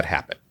make that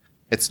happen.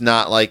 It's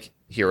not like,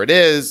 here it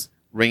is,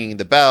 ringing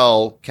the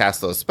bell,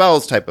 cast those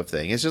spells type of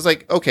thing. It's just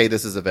like, okay,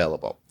 this is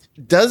available.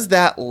 Does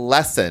that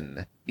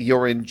lessen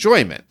your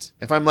enjoyment?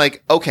 If I'm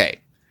like,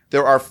 okay,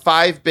 there are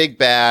 5 big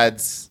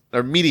bads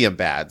or medium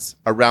bads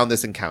around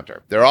this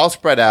encounter. They're all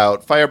spread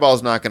out.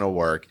 Fireball's not going to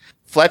work.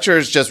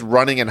 Fletcher's just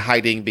running and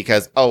hiding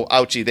because, oh,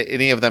 ouchie,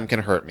 any of them can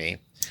hurt me.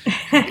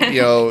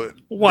 You know,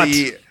 What?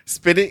 the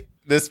spinning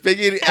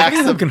axe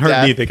Anyone of can hurt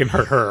death me, they can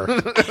hurt her.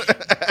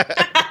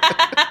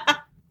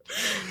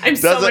 I'm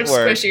so Doesn't much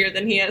work. squishier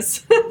than he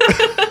is.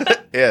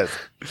 is.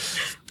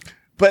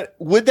 But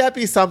would that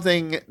be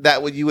something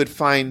that you would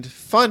find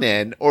fun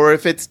in? Or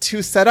if it's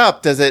too set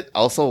up, does it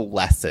also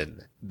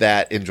lessen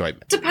that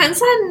enjoyment?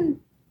 Depends on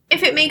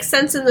if it makes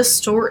sense in the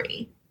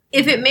story.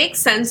 If it makes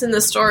sense in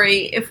the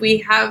story, if we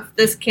have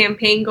this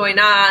campaign going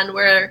on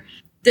where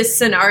this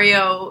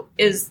scenario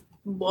is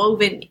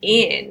woven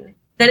in,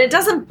 then it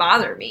doesn't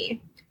bother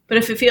me. But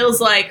if it feels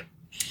like,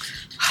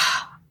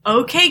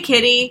 okay,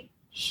 Kitty,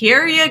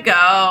 here you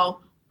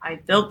go. I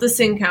built this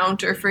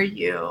encounter for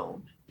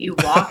you. You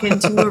walk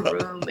into a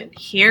room and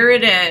here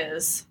it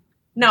is.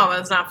 No,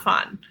 that's not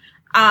fun.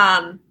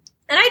 And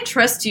I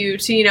trust you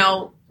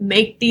to,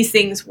 make these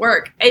things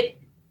work.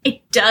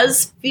 It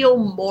does feel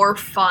more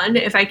fun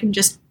if I can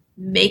just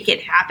make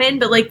it happen,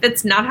 but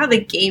that's not how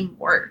the game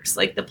works.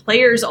 The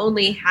players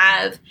only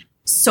have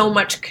so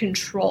much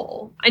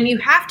control, and you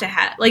have to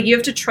you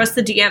have to trust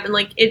the DM,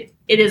 and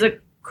it is a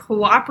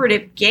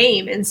cooperative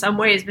game in some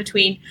ways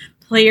between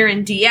player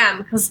and DM,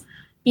 because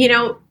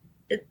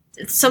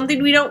it's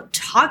something we don't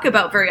talk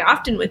about very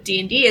often with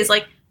D&D is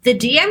the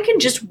DM can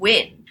just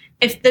win.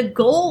 If the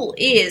goal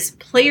is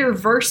player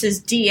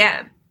versus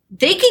DM,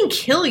 they can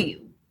kill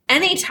you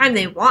anytime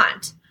they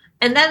want.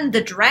 And then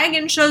the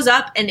dragon shows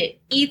up and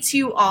it eats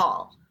you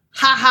all.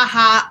 Ha ha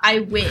ha, I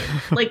win.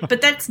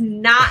 But that's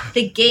not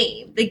the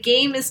game. The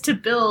game is to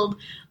build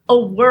a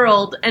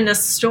world and a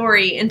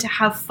story and to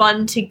have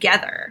fun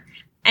together.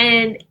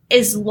 And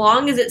as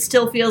long as it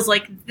still feels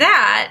like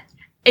that,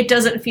 it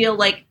doesn't feel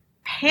like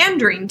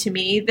pandering to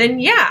me, then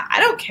yeah, I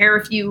don't care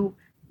if you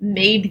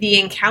made the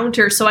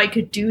encounter so I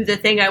could do the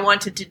thing I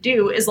wanted to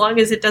do, as long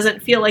as it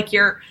doesn't feel like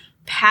you're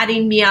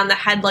patting me on the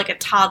head like a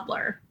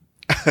toddler.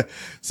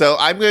 So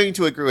I'm going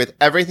to agree with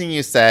everything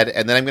you said,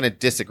 and then I'm going to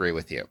disagree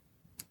with you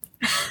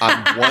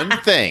on one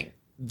thing.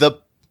 The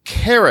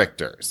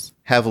characters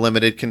have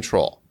limited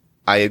control.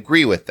 I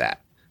agree with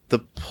that. The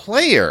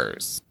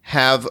players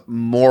have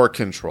more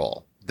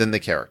control than the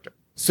character.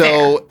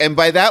 So, Fair. And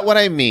by that, what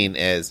I mean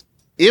is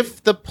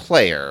if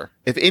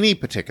any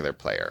particular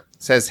player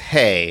says,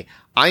 hey,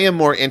 I am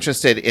more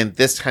interested in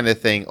this kind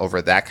of thing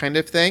over that kind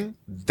of thing,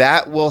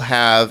 that will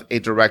have a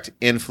direct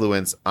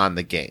influence on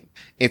the game.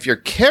 If your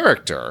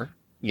character,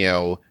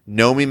 Nomi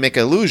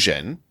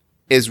McIllusion,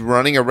 is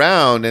running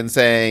around and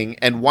saying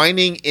and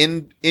whining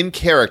in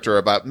character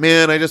about,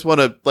 man, I just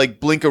want to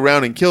blink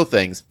around and kill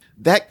things,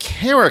 that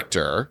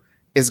character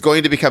is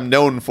going to become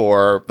known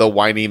for the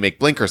whiny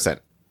McBlinkerson.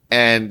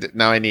 And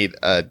now I need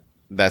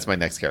that's my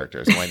next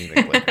character, is whiny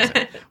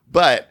McBlinkerson.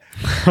 But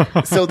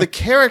so the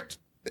character.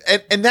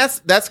 And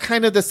that's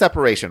kind of the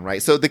separation,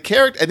 right? So the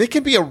character, and it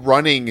can be a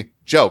running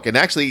joke, and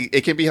actually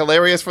it can be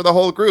hilarious for the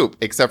whole group,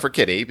 except for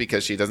Kitty,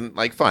 because she doesn't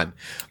like fun.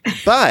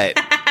 But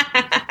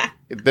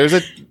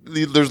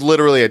There's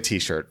literally a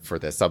T-shirt for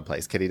this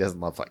someplace. Kitty doesn't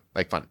love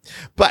fun,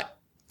 but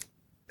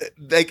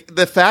like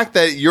the fact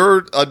that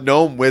you're a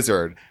gnome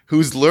wizard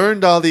who's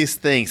learned all these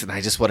things, and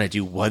I just want to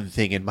do one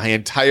thing in my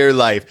entire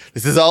life.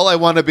 This is all I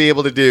want to be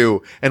able to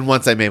do, and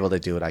once I'm able to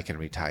do it, I can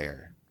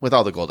retire with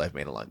all the gold I've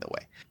made along the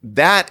way.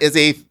 That is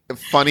a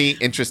funny,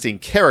 interesting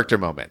character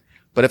moment.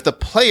 But if the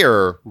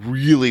player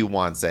really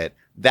wants it,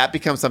 that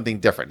becomes something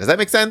different. Does that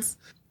make sense?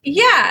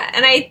 Yeah,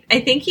 and I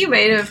think you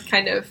might have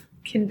kind of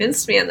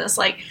convinced me on this.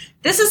 Like,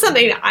 this is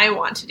something I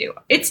want to do.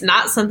 It's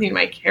not something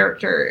my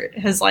character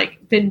has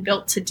like been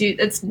built to do.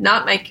 That's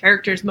not my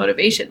character's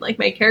motivation. Like,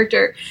 my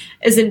character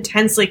is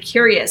intensely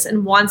curious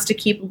and wants to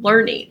keep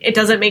learning. It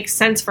doesn't make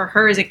sense for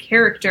her as a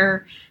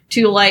character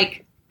to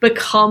like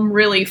become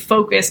really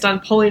focused on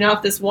pulling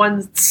off this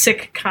one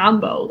sick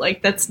combo.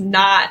 Like, that's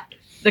not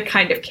the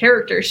kind of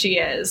character she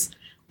is.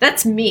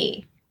 That's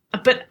me.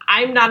 But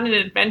I'm not an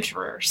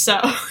adventurer, so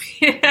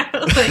we have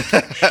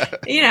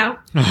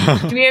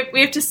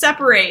to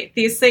separate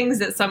these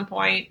things at some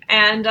point.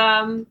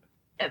 And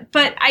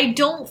but I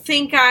don't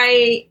think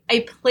I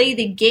play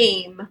the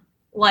game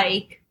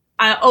like,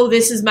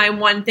 this is my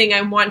one thing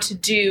I want to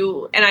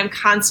do, and I'm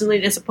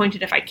constantly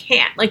disappointed if I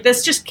can't. Like,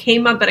 this just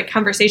came up at a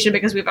conversation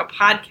because we have a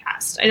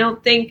podcast. I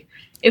don't think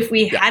if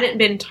we hadn't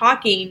been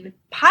talking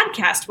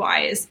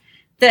podcast-wise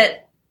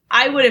that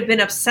I would have been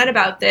upset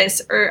about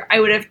this, or I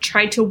would have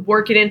tried to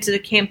work it into the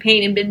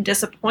campaign and been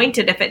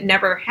disappointed if it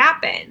never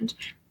happened.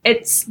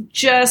 It's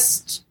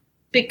just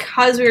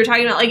because we were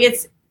talking about, like,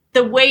 it's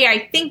the way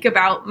I think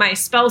about my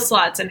spell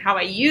slots and how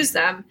I use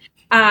them.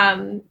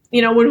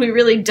 When we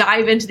really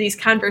dive into these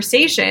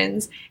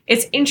conversations,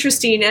 it's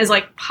interesting as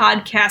like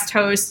podcast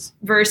hosts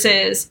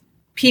versus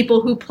people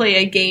who play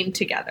a game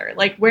together.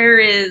 Like, where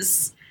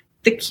is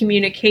the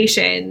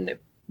communication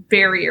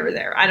barrier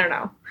there? I don't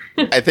know.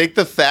 I think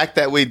the fact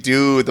that we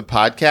do the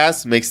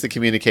podcast makes the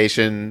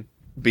communication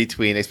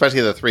between,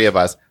 especially the three of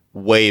us,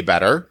 way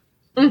better.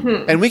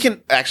 Mm-hmm. And we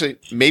can actually,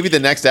 maybe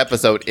the next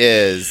episode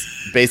is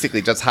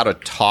basically just how to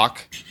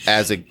talk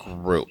as a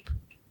group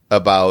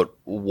about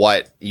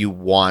what you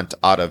want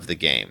out of the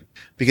game.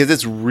 Because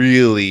it's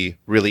really,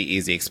 really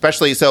easy.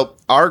 Especially, so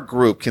our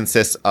group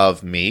consists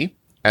of me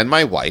and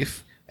my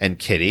wife and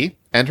Kitty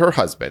and her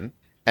husband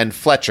and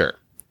Fletcher,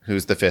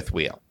 who's the fifth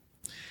wheel.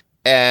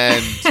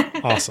 And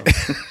awesome.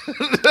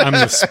 I'm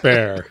the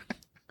spare.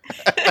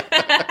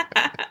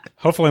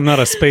 Hopefully I'm not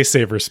a space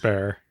saver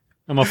spare.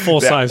 I'm a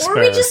full-size spare. Or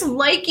we just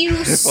like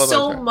you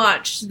so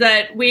much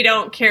that we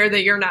don't care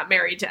that you're not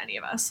married to any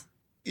of us.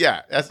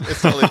 Yeah,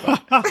 it's totally fine.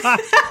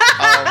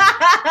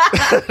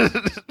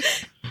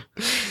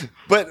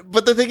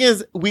 But the thing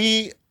is,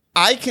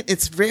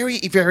 it's very,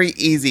 very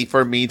easy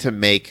for me to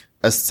make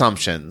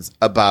assumptions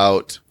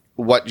about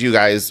what you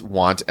guys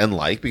want and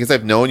like, because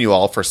I've known you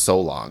all for so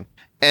long.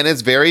 And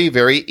it's very,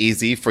 very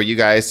easy for you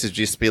guys to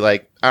just be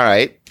like, all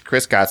right,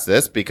 Chris got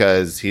this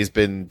because he's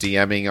been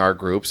DMing our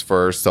groups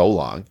for so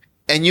long.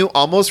 And you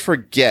almost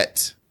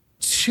forget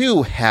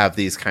to have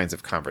these kinds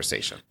of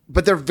conversations.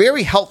 But they're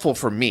very helpful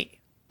for me.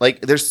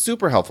 Like, they're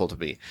super helpful to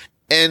me.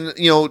 And,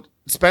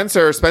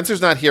 Spencer's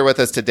not here with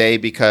us today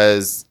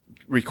because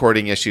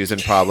recording issues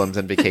and problems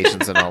and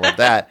vacations and all of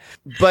that.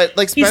 But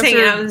like, Spencer he's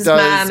hanging out with his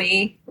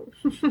mommy.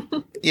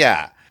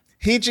 Yeah.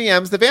 He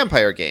GMs the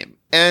vampire game.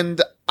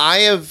 And I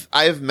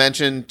have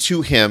mentioned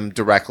to him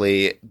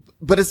directly,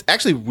 but it's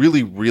actually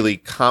really,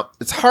 really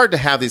it's hard to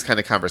have these kind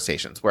of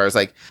conversations. Whereas,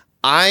 like,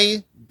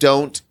 I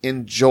don't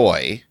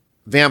enjoy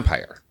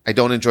Vampire. I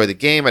don't enjoy the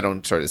game. I don't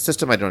enjoy the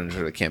system. I don't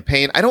enjoy the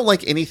campaign. I don't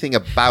like anything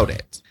about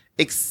it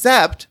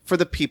except for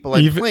the people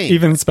I'm playing.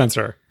 Even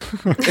Spencer.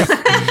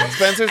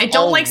 Spencer's I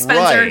don't like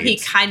Spencer. Right. He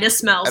kind of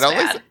smells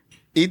bad.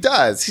 He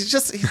does.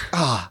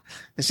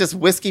 It's just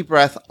whiskey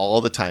breath all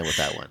the time with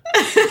that one.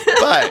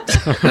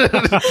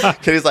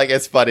 But Kitty's like,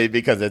 it's funny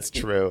because it's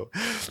true.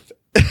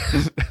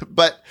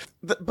 But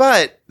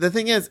the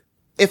thing is,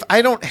 if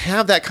I don't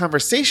have that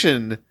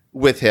conversation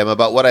with him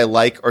about what I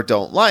like or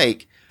don't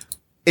like,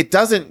 it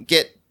doesn't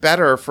get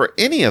better for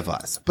any of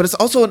us. But it's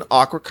also an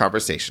awkward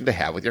conversation to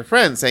have with your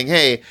friends saying,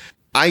 hey,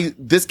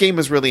 this game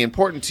is really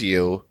important to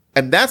you.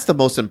 And that's the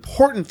most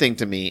important thing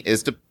to me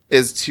is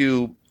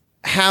to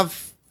have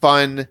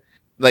fun,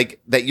 like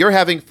that you're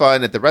having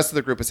fun and the rest of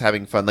the group is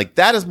having fun. Like,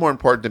 that is more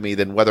important to me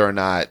than whether or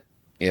not,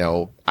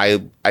 I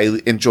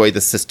enjoy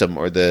the system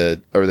or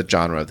the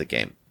genre of the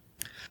game.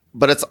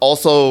 But it's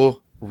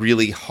also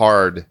really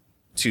hard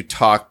to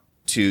talk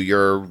to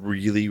your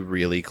really,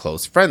 really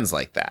close friends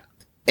like that.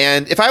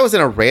 And if I was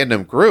in a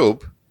random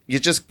group, you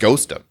just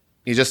ghost them.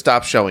 You just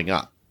stop showing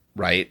up,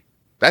 right?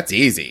 That's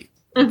easy.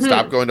 Mm-hmm.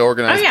 Stop going to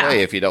organized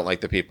play if you don't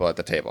like the people at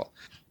the table.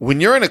 When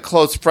you're in a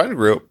close friend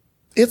group,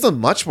 it's a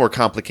much more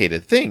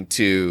complicated thing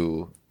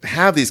to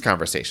have these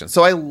conversations.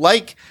 So I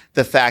like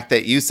the fact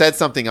that you said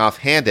something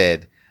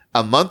offhanded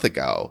a month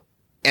ago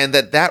and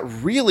that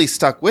really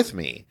stuck with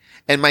me.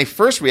 And my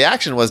first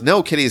reaction was,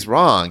 no, Kitty's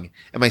wrong.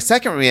 And my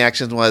second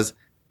reaction was,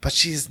 but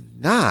she's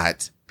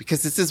not,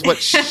 because this is what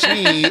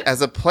she,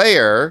 as a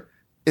player,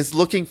 is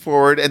looking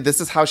forward and this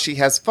is how she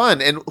has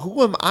fun. And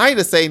who am I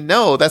to say,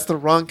 no, that's the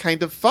wrong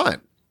kind of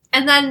fun?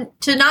 And then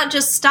to not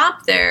just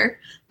stop there,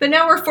 but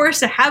now we're forced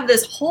to have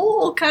this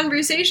whole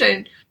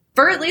conversation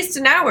for at least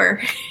an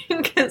hour.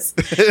 Because,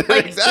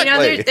 like,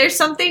 Exactly. there's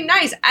something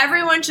nice.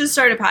 Everyone should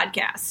start a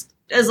podcast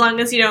as long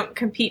as you don't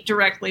compete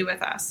directly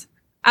with us.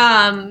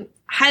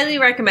 Highly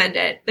recommend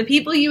it. The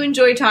people you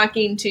enjoy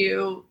talking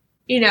to,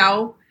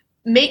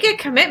 make a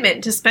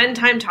commitment to spend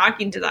time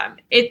talking to them.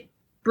 It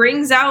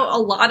brings out a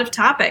lot of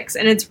topics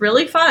and it's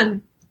really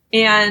fun.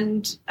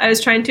 And I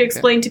was trying to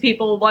explain to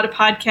people what a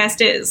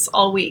podcast is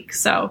all week.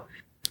 So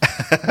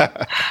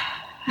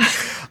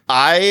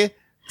I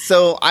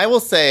will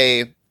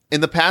say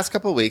in the past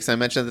couple of weeks, I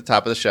mentioned at the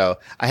top of the show,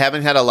 I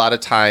haven't had a lot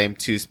of time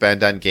to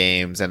spend on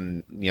games.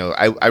 And,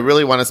 I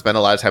really want to spend a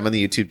lot of time on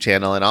the YouTube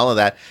channel and all of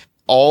that.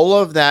 All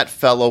of that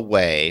fell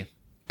away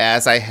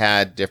as I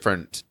had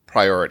different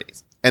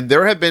priorities. And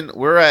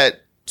we're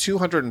at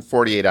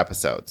 248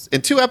 episodes.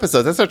 In 2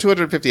 episodes, that's our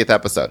 250th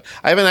episode.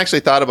 I haven't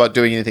actually thought about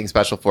doing anything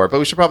special for it, but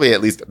we should probably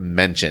at least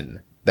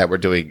mention that we're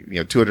doing,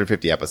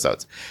 250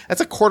 episodes.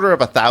 That's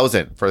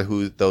 250 for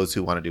those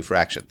who want to do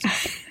fractions.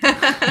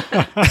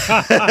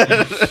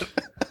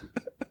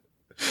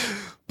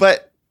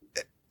 But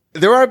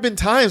there have been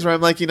times where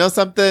I'm like,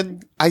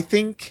 something, I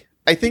think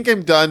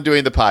I'm done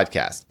doing the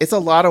podcast. It's a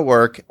lot of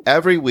work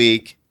every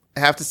week. I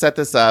have to set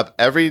this up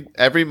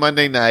every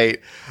Monday night.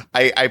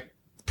 I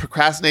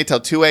procrastinate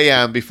till 2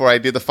 a.m. before I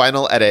do the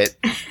final edit,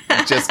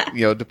 just,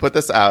 to put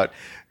this out.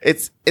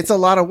 It's a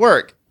lot of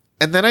work.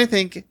 And then I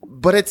think,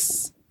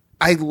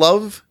 I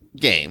love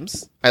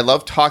games. I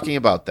love talking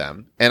about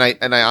them. And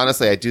I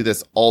honestly, I do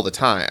this all the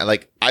time.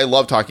 I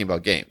love talking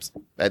about games.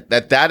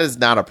 That is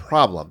not a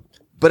problem.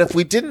 But if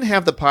we didn't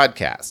have the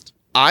podcast,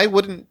 I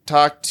wouldn't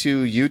talk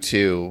to you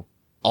two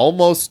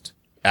almost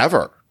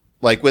ever,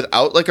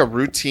 without a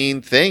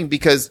routine thing,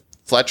 because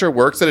Fletcher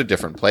works at a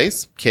different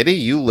place. Kitty,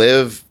 you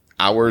live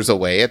hours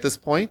away at this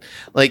point.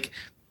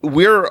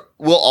 We'll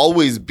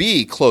always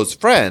be close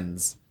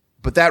friends,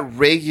 but that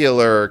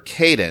regular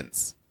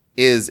cadence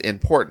is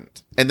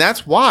important. And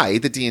that's why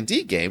the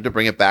D&D game, to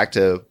bring it back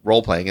to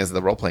role-playing as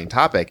the role-playing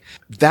topic,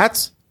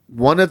 that's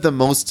one of the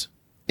most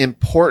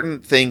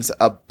important things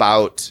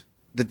about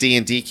the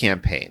D&D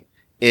campaign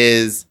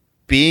is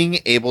being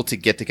able to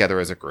get together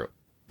as a group.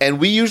 And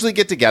we usually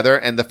get together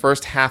and the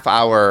first half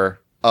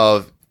hour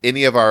of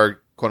any of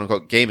our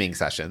quote-unquote gaming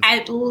sessions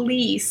at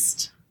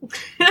least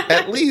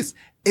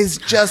is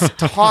just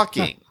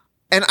talking.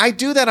 And I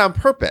do that on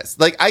purpose.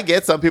 I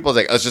get some people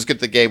let's just get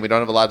to the game. We don't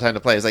have a lot of time to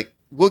play. It's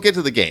we'll get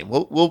to the game.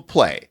 We'll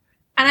play.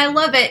 And I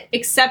love it,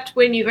 except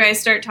when you guys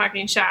start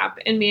talking shop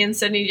and me and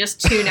Sydney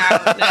just tune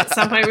out. And at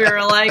some point we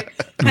were like,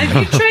 have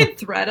you tried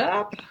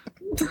ThreadUp?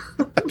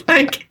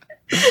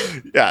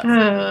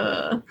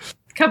 Yeah.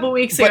 A couple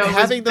weeks ago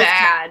was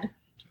bad.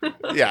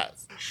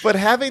 Yes. But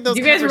having those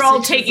you guys were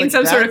all taking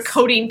some sort of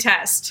coding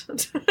test.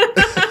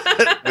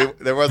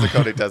 There was a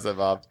coding test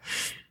involved.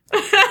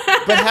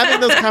 But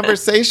having those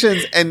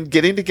conversations and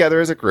getting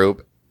together as a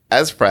group,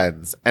 as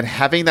friends, and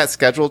having that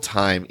scheduled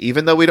time,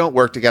 even though we don't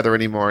work together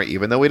anymore,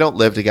 even though we don't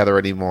live together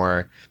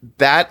anymore,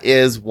 that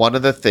is one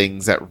of the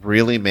things that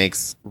really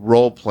makes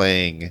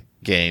role-playing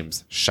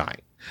games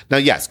shine. Now,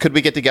 yes, could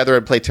we get together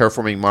and play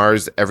Terraforming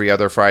Mars every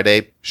other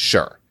Friday?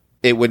 Sure.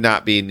 It would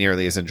not be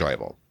nearly as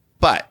enjoyable.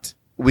 But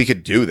we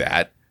could do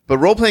that. But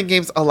role-playing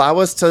games allow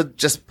us to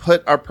just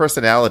put our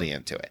personality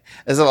into it.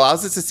 As it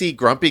allows us to see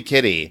Grumpy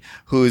Kitty,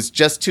 who's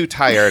just too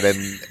tired and,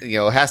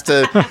 has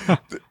to...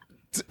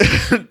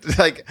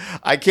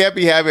 I can't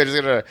be happy. I'm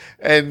just gonna,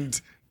 and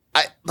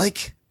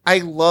I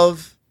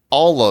love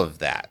all of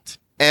that.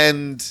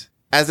 And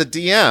as a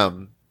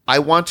DM, I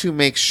want to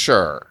make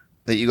sure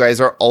that you guys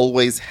are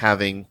always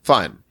having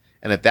fun.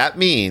 And if that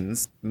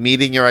means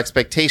meeting your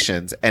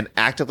expectations and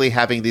actively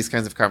having these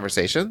kinds of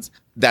conversations,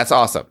 that's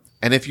awesome.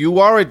 And if you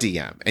are a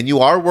DM and you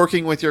are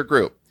working with your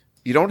group,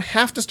 you don't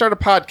have to start a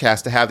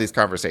podcast to have these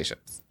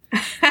conversations. You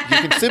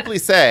can simply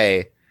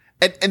say,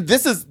 and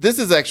this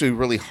is actually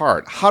really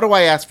hard. How do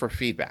I ask for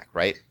feedback,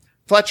 right?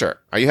 Fletcher,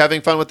 are you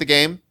having fun with the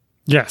game?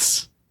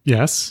 Yes.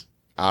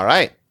 All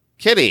right.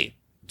 Kitty,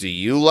 do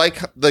you like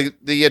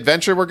the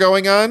adventure we're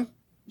going on?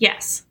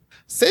 Yes.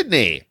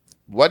 Sydney,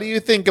 what do you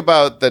think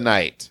about the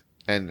night?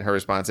 And her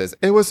response is,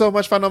 it was so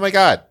much fun. Oh my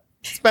God.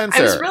 Spencer.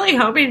 I was really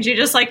hoping she'd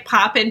just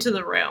pop into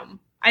the room.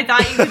 I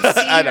thought you could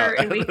see her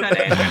and we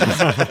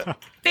couldn't.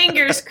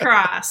 Fingers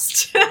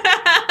crossed.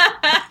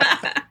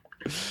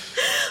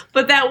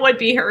 But that would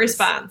be her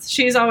response.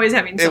 She's always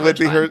having so much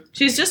fun.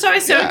 She's just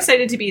always so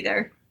excited to be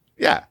there.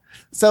 Yeah.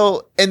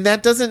 So, and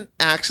that doesn't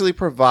actually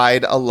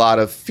provide a lot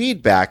of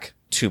feedback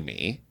to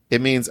me. It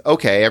means,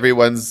 okay,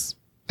 everyone's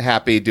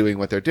happy doing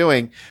what they're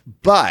doing.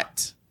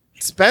 But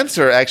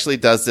Spencer actually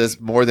does this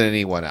more than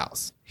anyone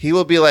else. He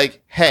will be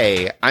like,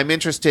 hey, I'm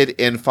interested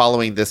in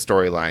following this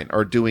storyline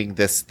or doing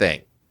this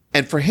thing.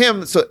 And for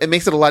him, so it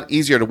makes it a lot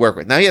easier to work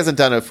with. Now, he hasn't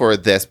done it for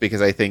this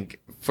because I think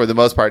for the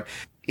most part,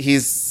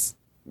 he's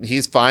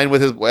fine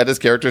with what his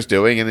character's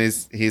doing and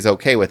he's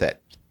okay with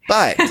it.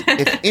 But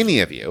if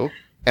any of you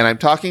and I'm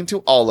talking to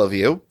all of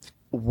you,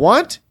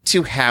 want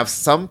to have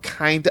some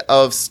kind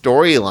of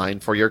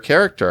storyline for your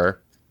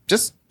character,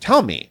 just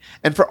tell me.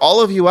 And for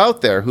all of you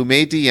out there who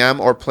may DM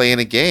or play in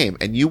a game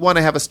and you want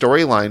to have a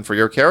storyline for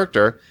your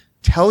character,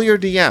 tell your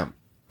DM.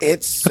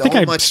 It's so much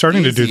I'm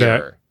starting to do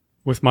that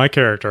with my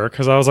character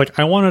because I was like,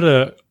 I want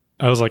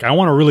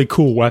a really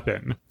cool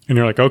weapon. And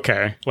you're like,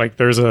 okay, like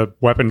there's a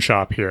weapon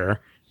shop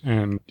here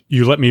and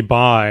you let me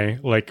buy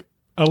like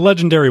a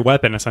legendary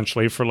weapon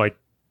essentially for like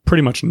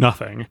pretty much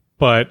nothing.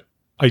 But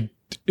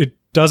it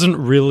doesn't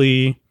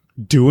really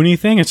do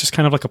anything. It's just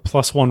kind of like a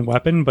 +1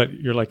 weapon, but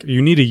you're like,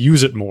 you need to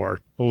use it more,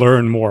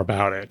 learn more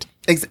about it.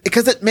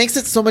 Because it makes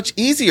it so much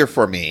easier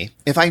for me.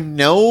 If I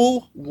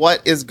know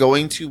what is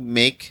going to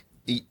make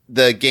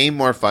the game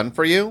more fun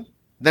for you,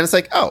 then it's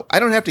like, oh, I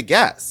don't have to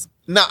guess.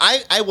 Now,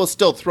 I will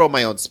still throw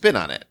my own spin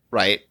on it,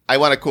 right? I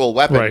want a cool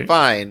weapon, right.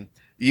 Fine.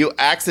 You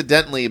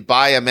accidentally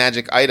buy a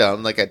magic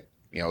item, like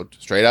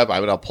straight up, I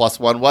would have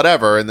 +1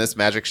 whatever in this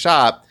magic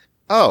shop.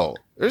 Oh,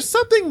 there's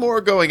something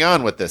more going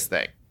on with this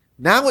thing.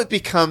 Now it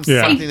becomes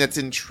something that's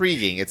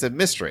intriguing. It's a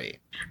mystery.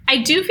 I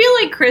do feel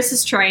like Chris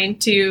is trying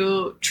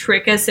to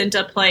trick us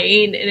into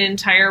playing an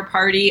entire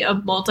party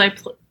of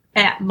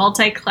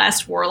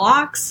multi-classed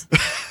warlocks.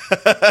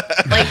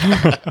 Like,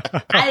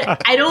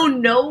 I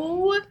don't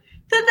know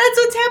that's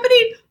what's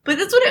happening, but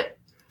that's what it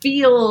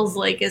feels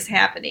like is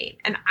happening,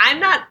 and I'm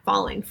not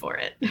falling for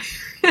it.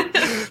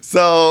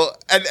 So,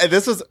 and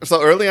this was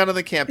so early on in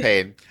the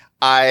campaign,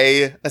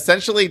 I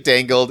essentially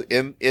dangled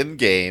in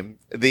game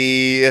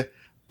the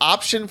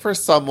option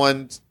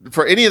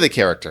for any of the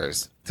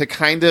characters to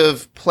kind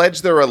of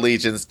pledge their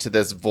allegiance to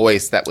this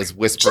voice that was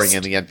whispering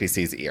in the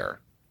NPC's ear.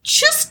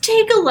 Just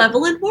take a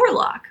level in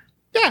Warlock.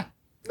 Yeah,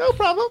 no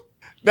problem.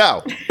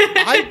 No,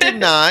 I did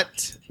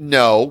not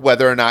know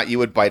whether or not you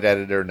would bite at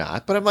it or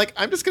not, but I'm like,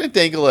 I'm just going to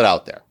dangle it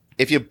out there.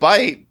 If you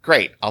bite,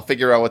 great. I'll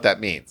figure out what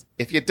that means.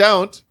 If you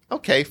don't,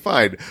 okay,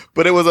 fine.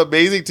 But it was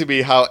amazing to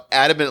me how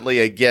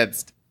adamantly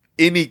against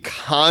any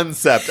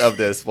concept of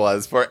this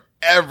was for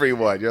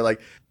everyone. You're like,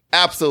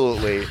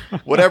 absolutely.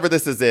 Whatever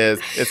this is,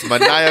 it's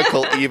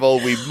maniacal evil.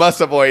 We must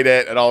avoid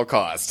it at all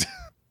costs.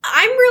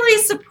 I'm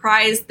really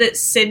surprised that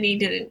Sydney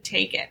didn't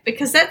take it,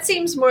 because that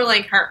seems more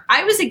like her.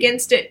 I was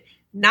against it,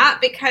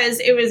 not because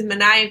it was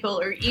maniacal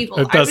or evil.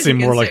 It does seem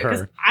more like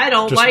her. I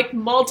don't just like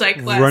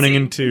multi-classing. Running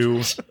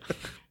into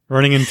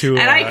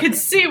and I could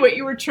see what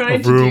you were trying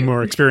to do. A room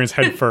or experience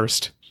head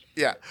first.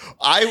 Yeah.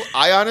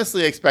 I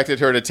honestly expected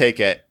her to take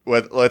it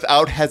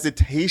without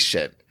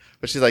hesitation.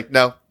 But she's like,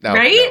 no,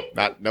 right?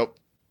 Nope.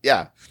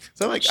 Yeah.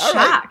 So I'm like, all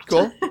right,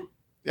 cool.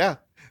 Yeah.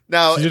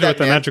 Now she did it with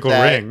the magical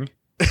ring.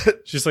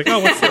 She's like, oh,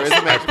 what's this?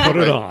 Put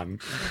it on.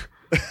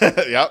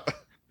 Yep.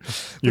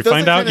 You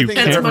find out you can't remove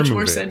it. That's much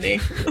more Cindy.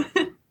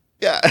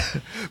 Yeah.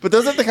 But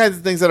those are the kinds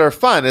of things that are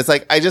fun. It's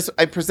like,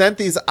 I present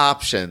these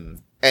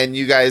options and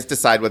you guys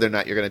decide whether or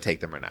not you're going to take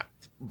them or not.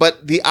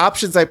 But the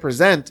options I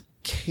present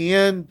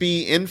can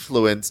be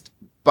influenced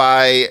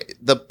by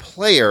the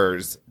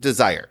player's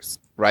desires,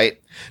 right?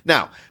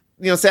 Now,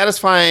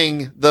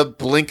 satisfying the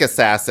blink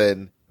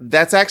assassin,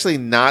 that's actually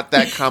not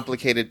that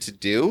complicated to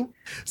do.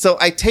 So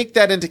I take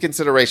that into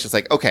consideration. It's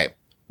like, okay,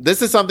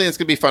 this is something that's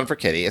going to be fun for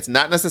Kitty. It's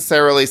not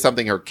necessarily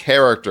something her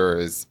character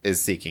is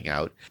seeking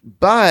out,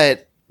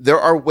 but there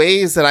are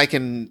ways that I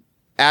can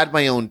add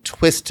my own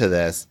twist to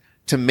this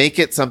to make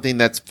it something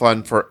that's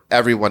fun for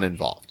everyone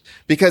involved.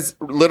 Because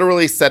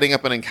literally setting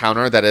up an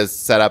encounter that is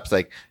set up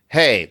like,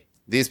 hey,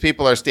 these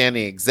people are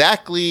standing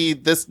exactly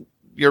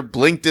your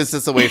blink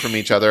distance away from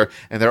each other,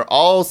 and they're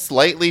all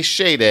slightly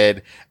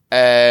shaded,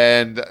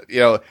 and,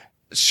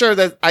 sure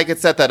that I could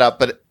set that up,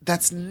 but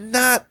that's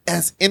not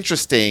as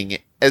interesting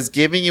as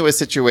giving you a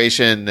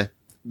situation,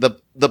 the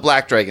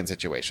Black Dragon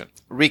situation.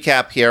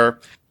 Recap here.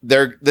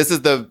 This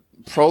is the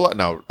prologue.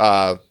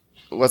 No,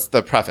 what's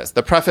the preface?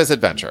 The preface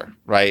adventure,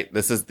 right?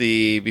 This is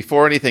the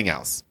before anything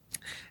else.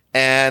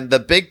 And the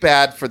big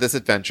bad for this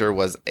adventure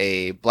was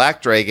a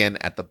Black Dragon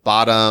at the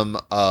bottom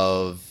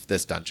of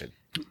this dungeon.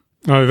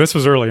 Oh, this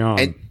was early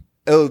on.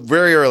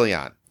 Very early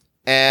on.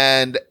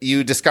 And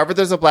you discover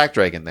there's a Black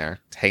Dragon there,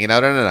 hanging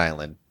out on an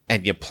island,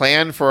 and you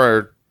plan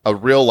for a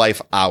real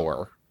life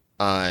hour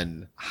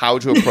on how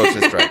to approach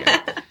this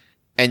dragon.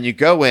 And you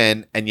go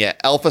in and you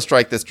alpha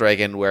strike this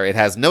dragon where it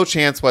has no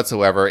chance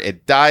whatsoever.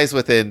 It dies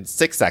within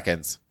 6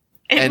 seconds.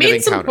 It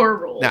made some poor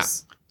rolls. Now,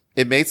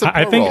 it made some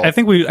poor rolls. I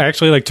think we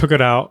actually took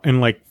it out in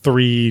not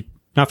 3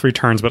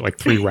 turns, but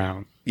 3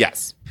 rounds.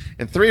 Yes.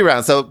 In 3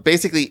 rounds. So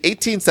basically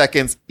 18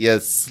 seconds, you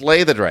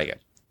slay the dragon.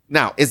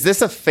 Now, is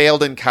this a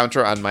failed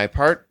encounter on my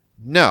part?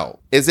 No.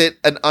 Is it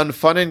an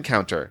unfun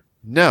encounter?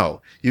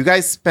 No. You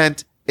guys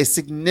spent a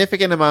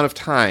significant amount of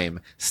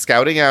time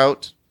scouting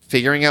out,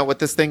 figuring out what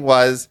this thing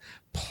was,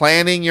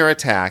 planning your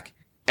attack,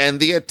 and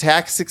the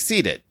attack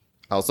succeeded.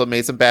 Also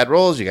made some bad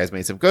rolls. You guys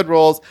made some good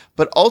rolls.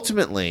 But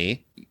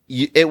ultimately,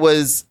 it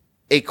was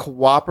a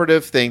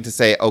cooperative thing to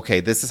say, okay,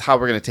 this is how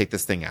we're going to take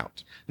this thing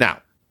out.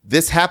 Now,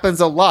 this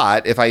happens a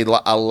lot if I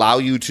allow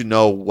you to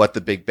know what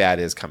the big bad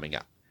is coming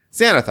up.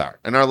 Xanathar,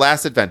 in our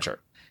last adventure,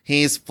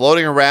 he's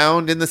floating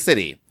around in the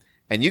city,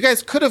 And you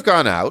guys could have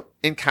gone out,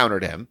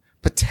 encountered him,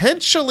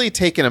 potentially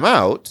taken him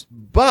out,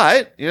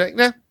 but you're like,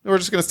 nah, we're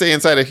just going to stay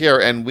inside of here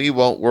and we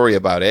won't worry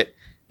about it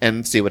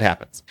and see what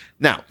happens.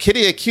 Now,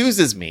 Kitty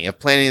accuses me of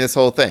planning this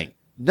whole thing.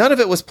 None of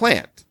it was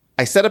planned.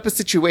 I set up a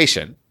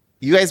situation.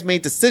 You guys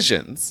made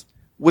decisions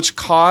which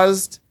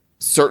caused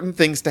certain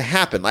things to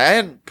happen. Like, I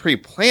hadn't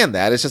pre-planned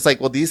that. It's just like,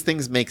 well, these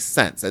things make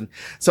sense. And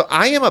so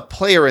I am a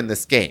player in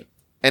this game.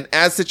 And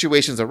as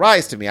situations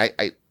arise to me,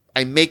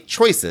 I make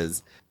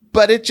choices,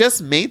 but it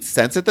just made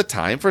sense at the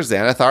time for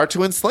Xanathar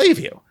to enslave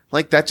you.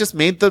 Like, that just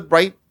made the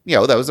right,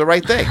 that was the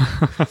right thing.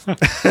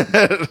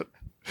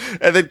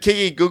 And then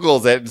Kiki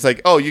Googles it and it's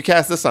like, oh, you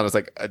cast this on. It's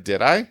like,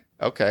 did I?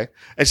 Okay.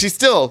 And she's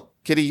still,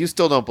 Kitty, you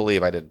still don't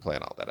believe I didn't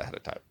plan all that ahead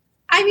of time.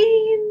 I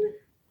mean,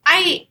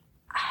 I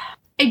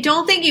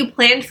don't think you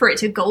planned for it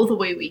to go the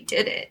way we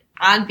did it,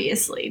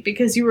 obviously,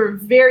 because you were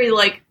very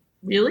like,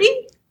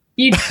 really?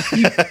 You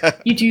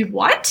do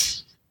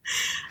what?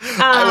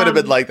 I would have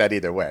been like that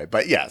either way,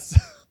 but yes.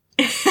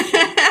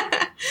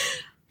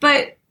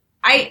 But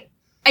I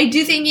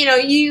do think,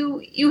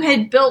 you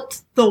had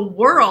built the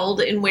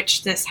world in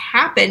which this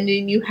happened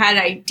and you had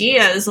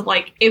ideas of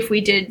like, if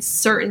we did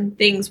certain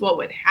things, what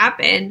would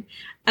happen.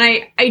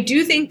 And I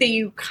do think that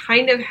you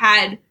kind of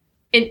had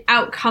an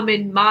outcome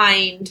in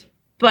mind,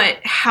 but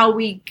how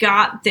we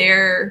got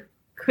there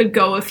could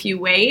go a few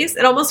ways.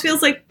 It almost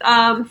feels like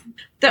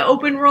the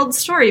open world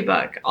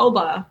storybook,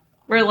 Alba,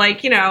 where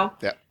like,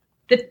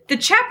 the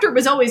chapter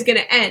was always going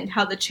to end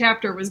how the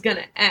chapter was going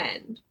to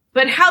end.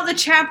 But how the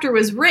chapter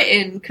was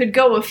written could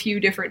go a few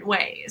different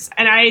ways.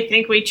 And I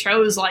think we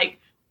chose like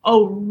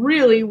a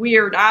really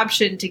weird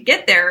option to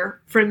get there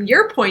from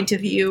your point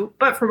of view.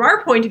 But from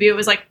our point of view, it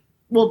was like,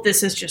 well,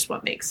 this is just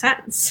what makes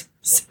sense.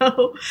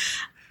 So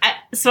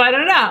I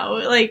don't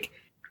know. Like,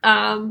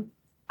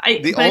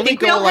 I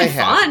think we all had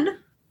fun.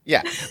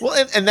 Yeah.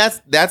 Well, and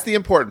that's the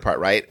important part,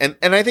 right? And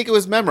I think it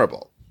was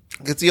memorable.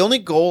 Because the only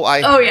goal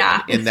I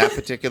had in that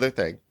particular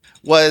thing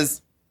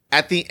was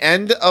at the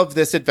end of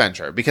this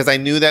adventure, because I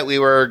knew that we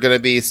were going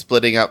to be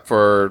splitting up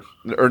or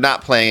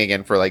not playing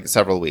again for like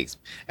several weeks.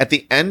 At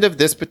the end of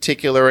this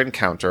particular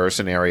encounter or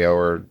scenario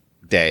or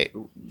day,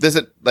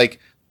 that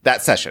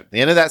session, the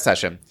end of that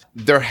session,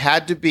 there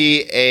had to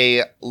be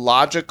a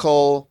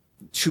logical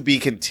to be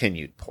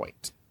continued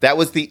point. That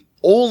was the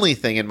only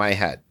thing in my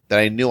head that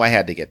I knew I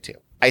had to get to.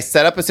 I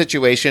set up a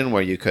situation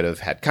where you could have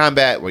had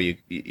combat, where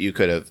you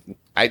could have,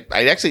 I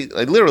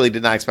literally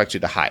did not expect you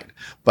to hide,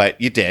 but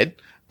you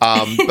did.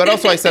 But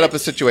also I set up a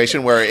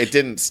situation where it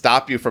didn't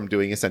stop you from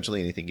doing essentially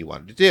anything you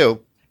wanted to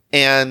do.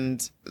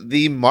 And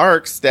the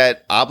marks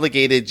that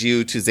obligated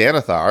you to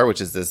Xanathar,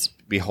 which is this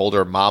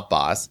beholder mob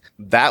boss,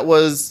 that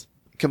was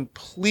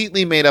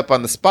completely made up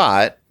on the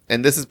spot.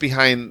 And this is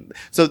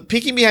so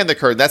peeking behind the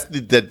curtain, that's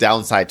the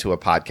downside to a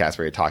podcast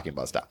where you're talking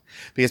about stuff.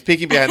 Because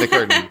peeking behind the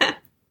curtain,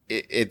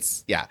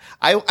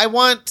 I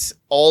want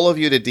all of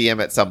you to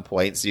DM at some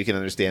point so you can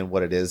understand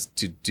what it is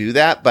to do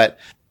that. But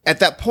at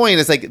that point,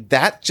 it's like,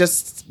 that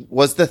just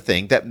was the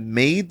thing that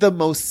made the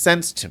most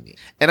sense to me.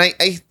 And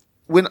I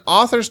when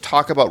authors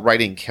talk about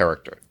writing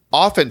character,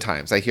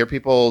 oftentimes I hear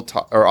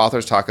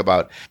authors talk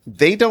about,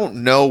 they don't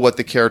know what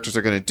the characters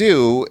are going to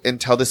do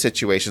until the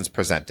situation's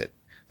presented.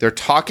 They're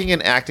talking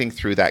and acting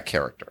through that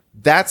character.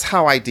 That's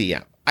how I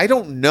DM. I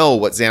don't know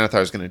what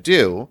Xanathar is going to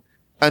do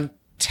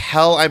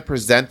until I'm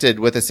presented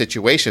with a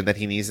situation that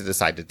he needs to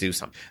decide to do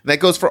something. And that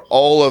goes for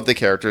all of the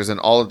characters and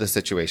all of the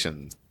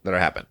situations that are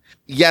happening.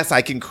 Yes,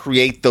 I can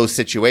create those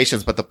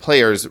situations, but the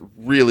players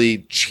really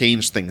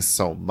change things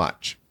so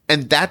much.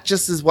 And that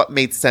just is what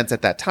made sense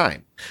at that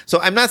time. So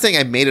I'm not saying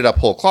I made it up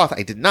whole cloth.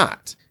 I did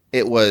not.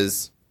 It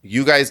was,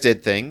 you guys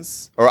did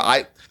things,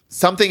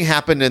 something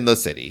happened in the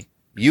city.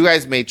 You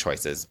guys made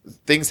choices.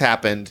 Things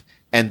happened.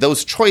 And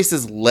those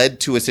choices led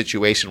to a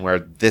situation where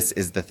this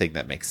is the thing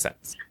that makes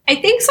sense. I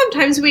think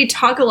sometimes we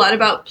talk a lot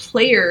about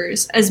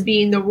players as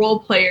being the role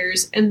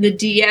players and the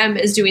DM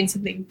is doing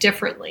something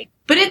differently.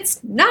 But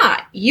it's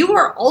not. You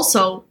are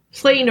also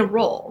playing a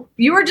role.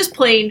 You are just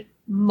playing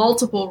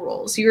multiple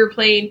roles. You are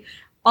playing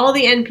all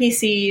the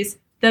NPCs,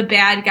 the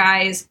bad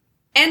guys,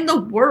 and the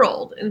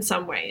world in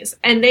some ways.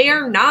 And they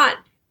are not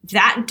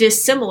that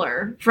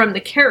dissimilar from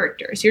the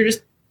characters. You're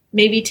just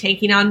maybe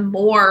taking on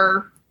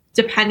more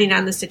depending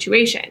on the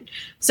situation.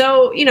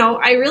 So,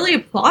 I really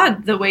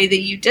applaud the way that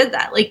you did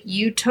that. Like,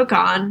 you took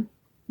on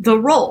the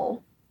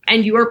role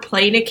and you are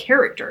playing a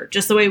character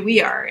just the way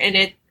we are.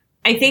 And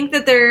I think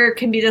that there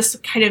can be this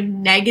kind of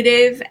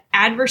negative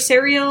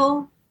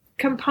adversarial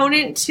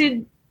component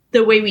to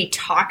the way we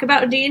talk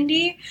about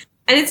D&D.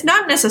 And it's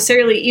not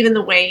necessarily even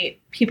the way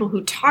people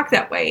who talk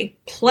that way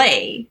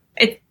play.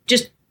 It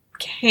just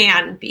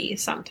can be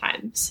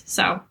sometimes.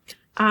 So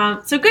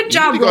good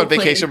job. You go on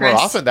vacation more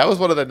often. That was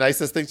one of the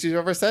nicest things you've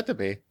ever said to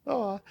me.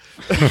 Oh.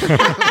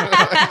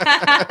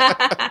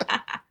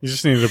 You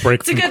just needed a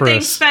break from Chris. It's a good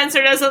thing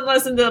Spencer doesn't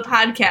listen to the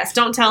podcast.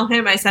 Don't tell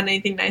him I said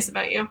anything nice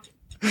about you.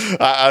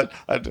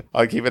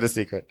 I'll keep it a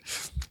secret.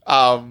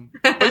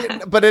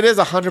 But it is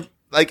 100.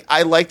 Like,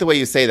 I like the way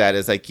you say that.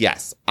 Is like,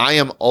 yes, I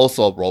am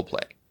also role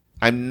playing.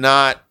 I'm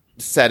not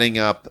setting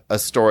up a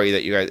story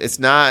that you guys, it's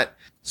not,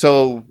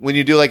 so when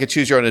you do like a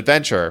choose your own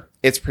adventure,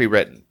 it's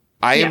pre-written.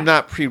 I am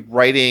not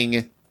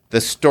pre-writing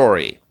the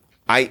story.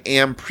 I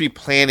am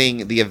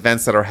pre-planning the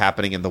events that are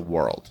happening in the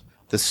world.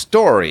 The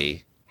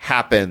story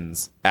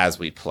happens as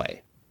we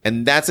play.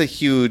 And that's a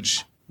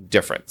huge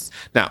difference.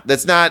 Now,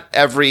 that's not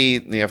every,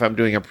 if I'm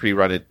doing a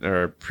pre-run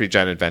or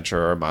pre-gen adventure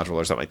or a module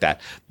or something like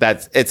that,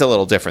 it's a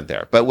little different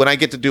there. But when I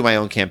get to do my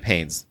own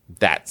campaigns,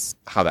 that's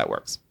how that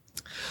works.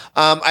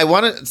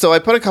 So I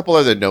put a couple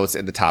other notes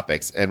in the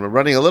topics, and we're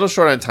running a little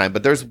short on time,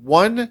 but there's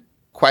one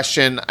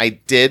question I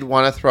did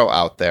want to throw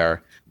out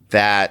there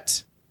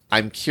that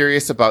I'm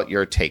curious about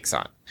your takes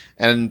on.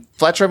 And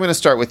Fletcher, I'm going to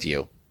start with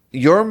you.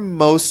 Your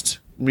most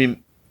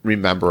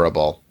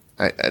rememberable,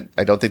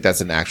 I don't think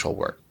that's an actual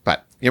word,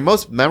 but your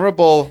most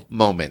memorable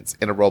moments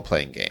in a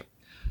role-playing game,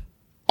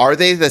 are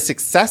they the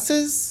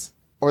successes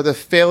or the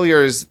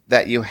failures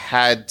that you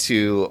had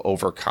to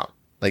overcome?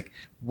 Like,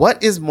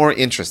 what is more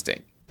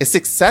interesting? Is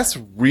success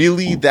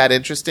really that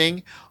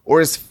interesting,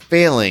 or is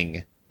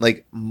failing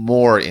like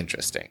more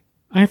interesting?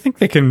 I think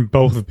they can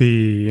both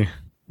be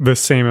the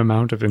same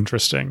amount of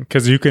interesting,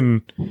 because you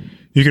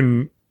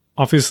can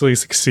obviously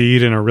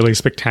succeed in a really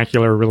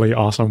spectacular, really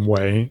awesome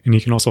way, and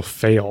you can also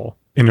fail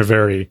in a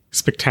very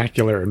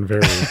spectacular and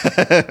very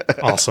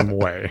awesome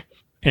way.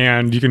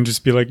 And you can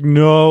just be like,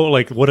 no,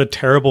 like, what a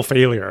terrible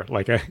failure.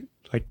 Like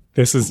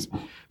this is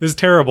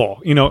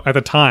terrible. You know, at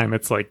the time,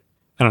 it's like,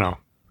 I don't know.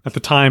 At the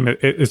time,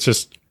 it's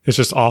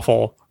just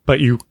awful. But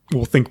you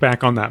will think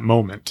back on that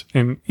moment,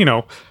 and, you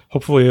know,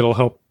 hopefully it'll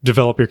help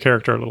develop your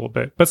character a little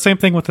bit. But same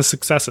thing with the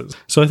successes.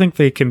 So I think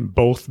they can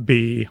both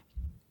be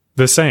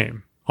the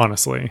same,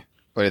 honestly.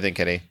 What do you think,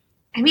 Kitty?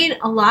 I mean,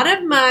 a lot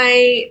of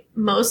my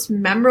most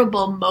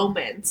memorable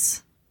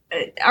moments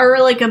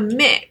are like a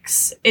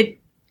mix.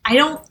 I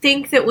don't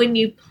think that when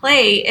you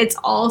play, it's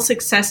all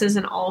successes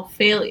and all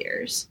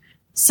failures.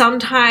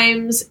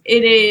 Sometimes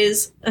it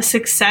is a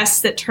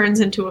success that turns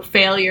into a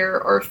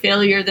failure, or a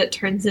failure that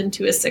turns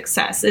into a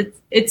success.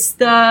 It's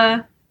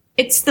the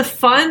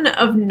fun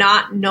of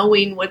not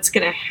knowing what's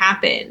going to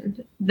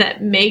happen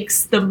that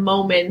makes the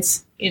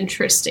moments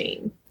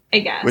interesting, I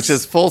guess. Which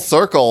is full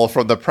circle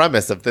from the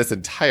premise of this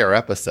entire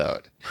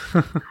episode.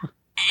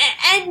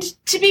 And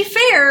to be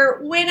fair,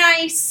 when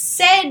I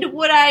said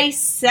what I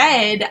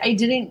said, I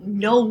didn't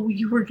know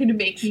you were going to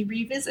make me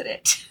revisit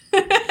it.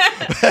 And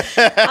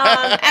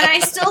I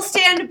still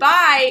stand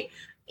by,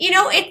 you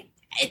know, it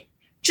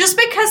just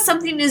because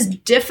something is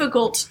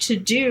difficult to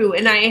do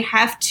and I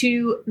have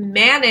to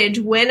manage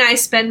when I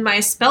spend my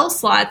spell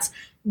slots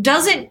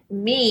doesn't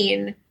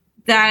mean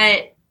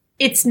that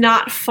it's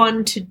not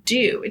fun to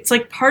do. It's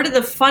like part of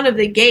the fun of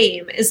the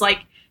game is like,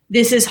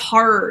 this is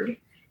hard.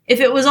 If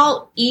it was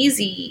all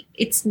easy,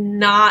 it's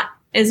not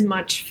as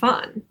much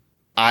fun.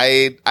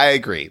 I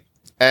agree.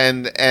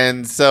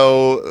 And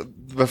so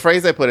the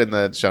phrase I put in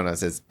the show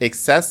notes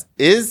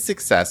is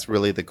success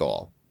really the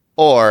goal?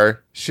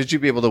 Or should you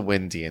be able to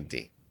win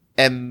D&D?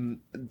 And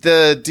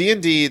the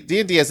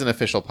D&D has an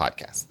official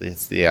podcast.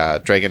 It's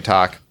the Dragon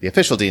Talk, the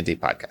official D&D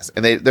podcast.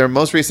 And their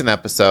most recent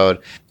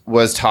episode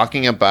was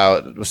talking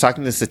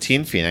to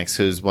Satine Phoenix,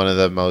 who's one of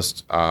the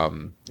most,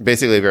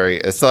 basically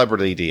a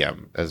celebrity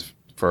DM as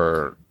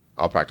for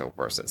all practical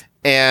purposes.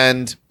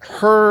 And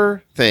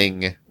her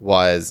thing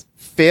was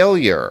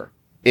failure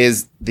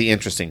is the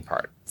interesting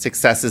part.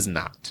 Success is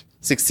not.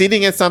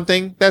 Succeeding at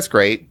something, that's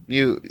great.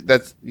 You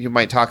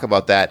might talk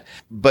about that,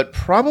 but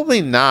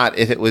probably not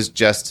if it was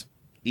just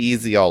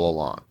easy all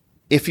along.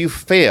 If you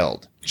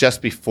failed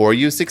just before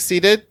you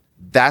succeeded,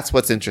 that's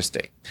what's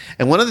interesting.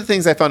 And one of the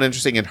things I found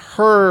interesting in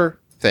her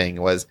thing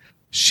was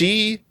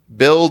she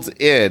builds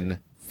in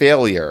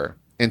failure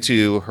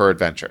into her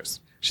adventures.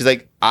 She's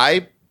like,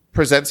 I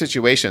present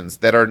situations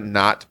that are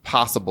not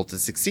possible to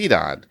succeed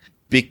on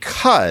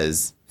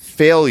because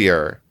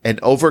failure and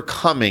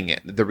overcoming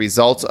the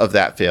results of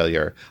that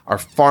failure are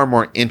far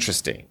more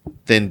interesting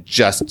than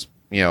just,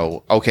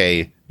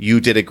 okay,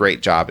 you did a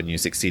great job and you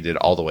succeeded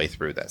all the way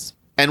through this.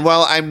 And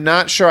while I'm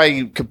not sure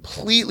I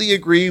completely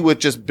agree with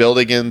just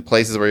building in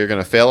places where you're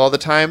going to fail all the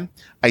time,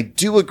 I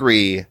do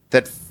agree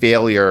that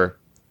failure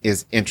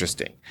is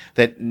interesting,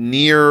 that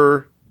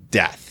near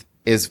death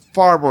is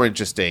far more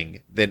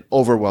interesting than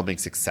overwhelming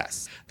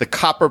success. The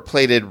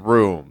copper-plated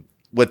room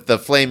with the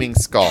flaming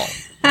skull,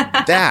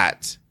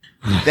 that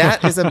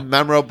is a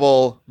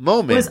memorable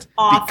moment. It was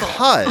awful.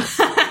 Because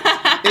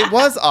it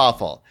was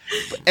awful.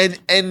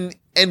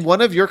 And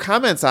one of your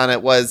comments on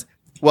it was,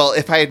 well,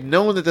 if I had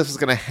known that this was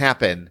going to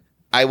happen,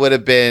 I would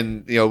have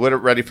been,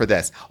 ready for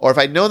this. Or if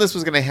I'd known this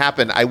was going to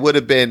happen, I would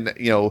have been,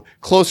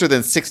 closer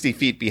than 60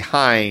 feet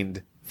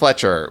behind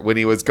Fletcher when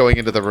he was going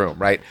into the room,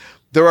 right?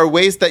 There are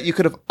ways that you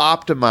could have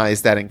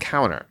optimized that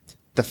encounter.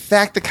 The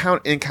fact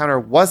the encounter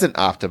wasn't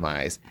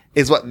optimized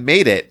is what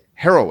made it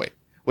harrowing,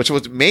 which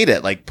was made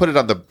it, put it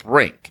on the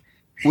brink,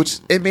 which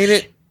it made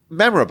it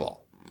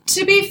memorable.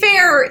 To be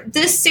fair,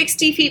 this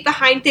 60 feet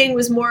behind thing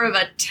was more of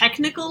a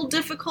technical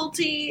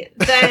difficulty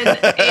than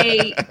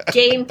a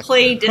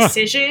gameplay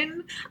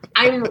decision.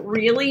 I'm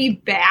really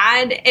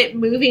bad at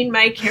moving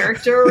my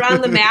character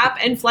around the map,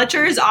 and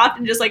Fletcher is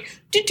often just like,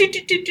 do, do,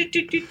 do, do, do,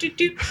 do, do, do,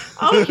 do.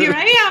 Oh, here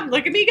I am.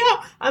 Look at me go.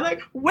 I'm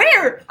like,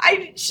 where?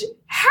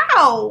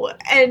 How?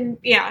 And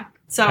yeah,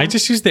 so I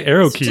just use the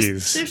arrow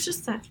keys. There's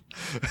just that.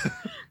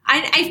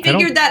 I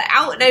figured that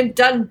out, and I've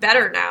done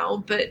better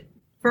now, but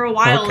for a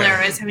while there,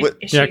 I was having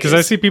issues. Yeah, because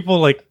I see people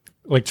like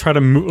try to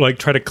move,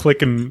 try to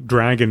click and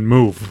drag and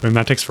move, and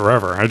that takes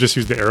forever. I just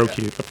use the arrow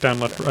key, up, down,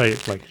 left,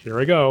 right. Like, here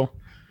I go.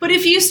 But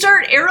if you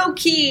start arrow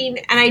keying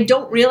and I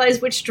don't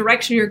realize which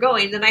direction you're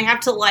going, then I have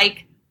to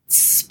like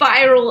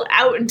spiral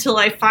out until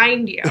I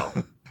find you.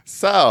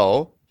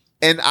 So,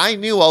 and I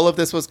knew all of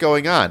this was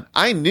going on.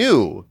 I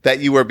knew that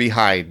you were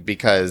behind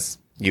because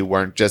you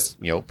weren't just,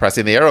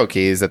 pressing the arrow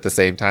keys at the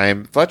same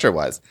time Fletcher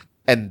was.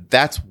 And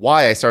that's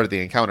why I started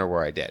the encounter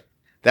where I did.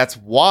 That's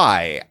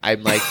why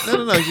I'm like,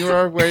 no, you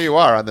are where you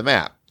are on the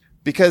map.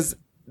 Because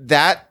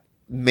that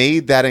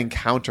made that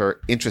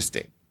encounter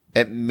interesting.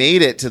 It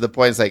made it to the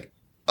point it's like,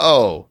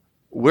 oh,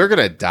 we're going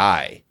to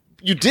die.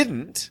 You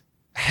didn't.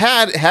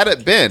 Had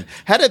it been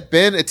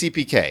a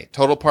TPK,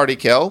 total party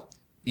kill,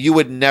 you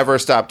would never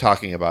stop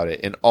talking about it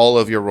in all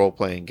of your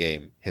role-playing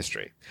game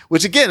history.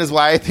 Which, again, is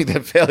why I think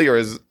that failure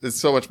is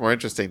so much more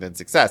interesting than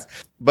success.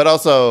 But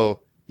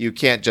also, you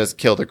can't just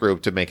kill the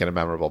group to make it a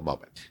memorable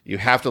moment. You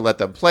have to let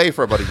them play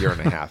for about a year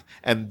and a half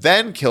and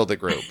then kill the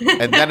group.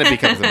 And then it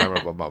becomes a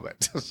memorable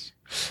moment.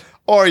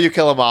 Or you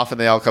kill them off and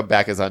they all come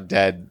back as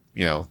undead,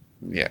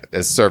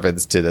 as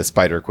servants to the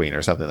Spider Queen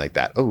or something like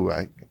that. Oh,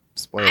 I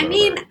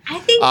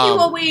think you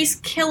always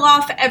kill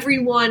off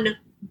everyone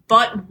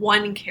but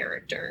one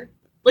character.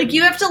 Like,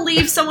 you have to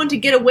leave someone to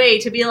get away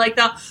to be like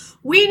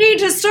we need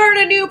to start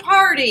a new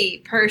party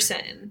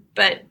person.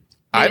 But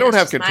I don't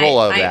have control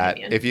of that.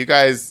 Opinion. If you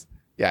guys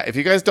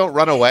don't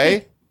run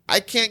away, I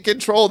can't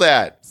control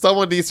that.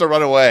 Someone needs to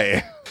run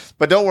away.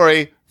 But don't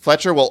worry,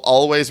 Fletcher will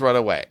always run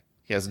away.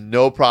 He has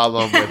no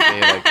problem with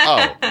me like,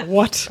 oh,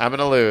 what? I'm going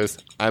to lose.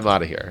 I'm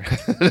out of here.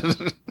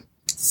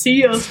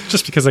 See ya.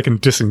 Just because I can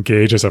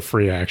disengage as a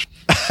free action.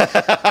 Disengage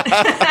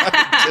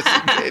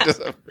as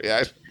a free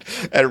action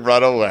and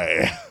run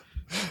away.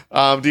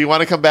 Do you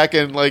want to come back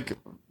and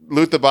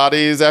loot the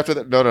bodies after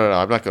that? No,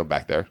 I'm not going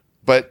back there.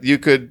 But you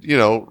could,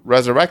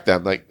 resurrect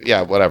them. Like,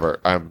 yeah,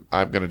 whatever. I'm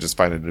going to just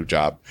find a new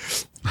job.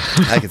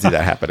 I can see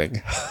that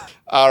happening.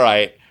 All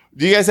right.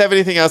 Do you guys have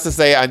anything else to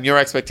say on your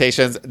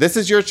expectations? This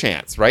is your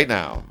chance right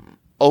now.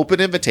 Open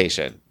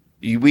invitation.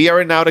 We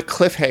are now to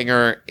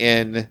cliffhanger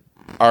in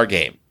our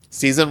game.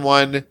 Season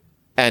 1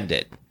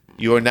 ended.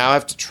 You now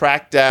have to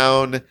track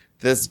down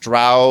this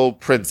drow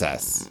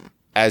princess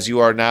as you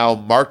are now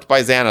marked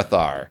by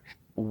Xanathar.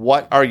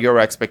 What are your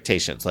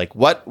expectations? Like,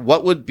 what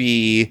would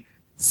be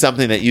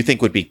something that you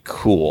think would be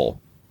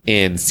cool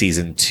in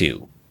season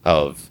 2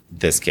 of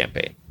this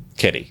campaign?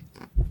 Kitty.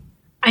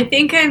 I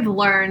think I've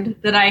learned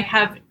that I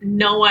have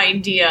no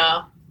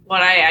idea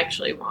what I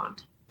actually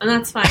want. And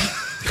that's fine.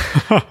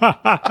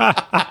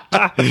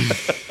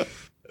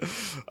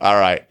 All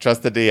right.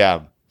 Trust the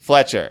DM.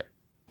 Fletcher,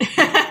 you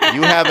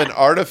have an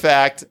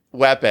artifact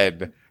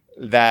weapon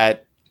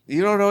that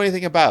you don't know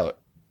anything about.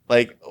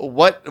 Like,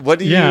 what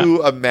do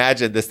you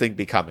imagine this thing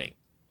becoming?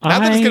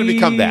 Not that it's going to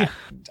become that.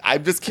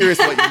 I'm just curious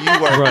what you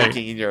are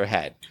thinking in your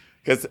head.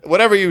 Because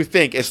whatever you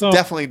think, it's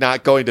definitely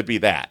not going to be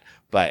that.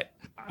 But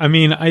I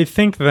mean, I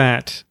think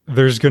that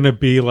there's going to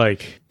be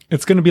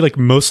it's going to be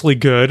mostly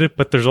good,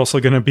 but there's also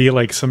going to be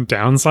some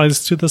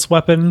downsides to this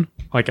weapon.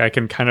 Like, I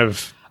can kind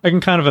of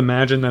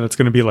imagine that it's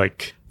going to be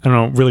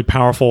really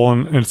powerful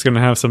and it's going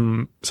to have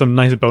some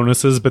nice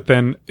bonuses, but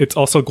then it's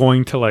also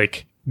going to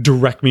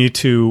direct me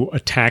to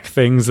attack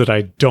things that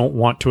I don't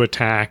want to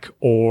attack,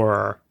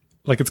 or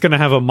it's going to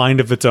have a mind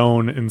of its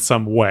own in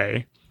some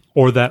way,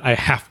 or that I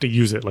have to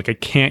use it. I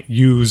can't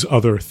use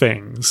other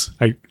things.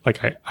 I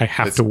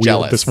have to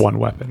wield this one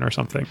weapon or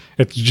something.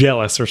 It's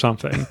jealous or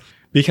something.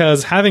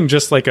 Because having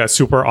just a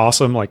super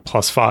awesome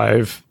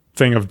 +5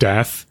 thing of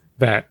death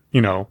that,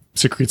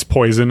 secretes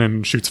poison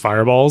and shoots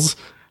fireballs,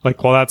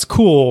 while that's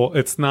cool,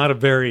 it's not a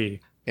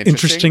very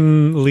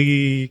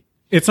interestingly,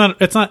 it's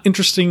not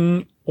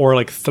interesting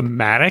or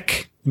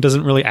thematic. It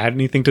doesn't really add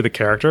anything to the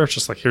character. It's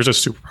just here's a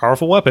super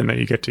powerful weapon that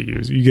you get to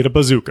use. You get a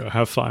bazooka,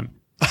 have fun.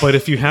 But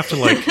if you have to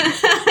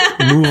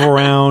move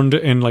around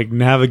and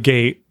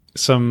navigate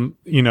some,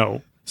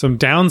 some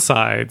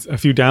downsides, a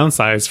few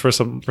downsides for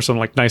some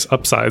nice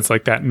upsides,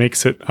 that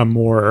makes it a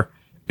more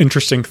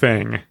interesting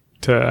thing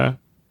to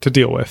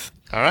deal with.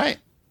 All right.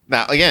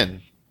 Now,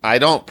 again, I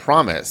don't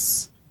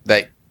promise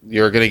that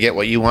you're going to get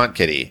what you want,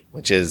 Kitty,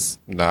 which is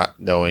not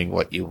knowing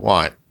what you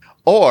want,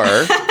 or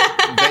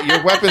that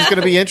your weapon's going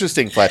to be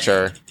interesting,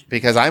 Fletcher,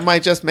 because I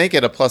might just make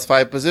it a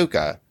 +5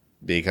 bazooka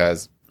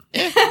because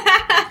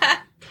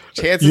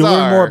chances you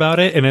learn more about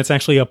it, and it's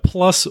actually a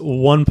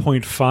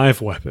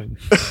 +1.5 weapon.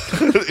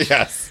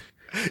 Yes.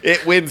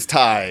 It wins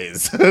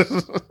ties.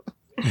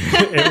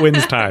 It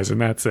wins ties,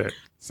 and that's it.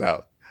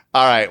 So,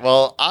 All right.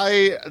 Well,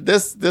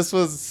 this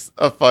was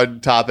a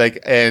fun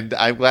topic, and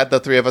I'm glad the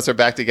three of us are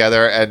back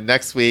together. And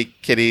next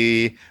week,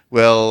 Kitty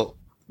will.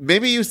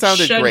 Maybe you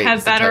sounded Should great.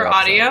 have better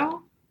audio.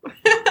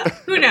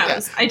 Who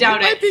knows? I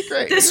doubt it. Be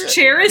great. This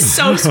chair is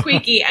so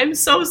squeaky. I'm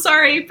so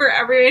sorry for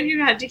everyone who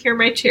had to hear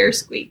my chair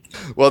squeak.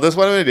 Well, this is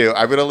what I'm going to do.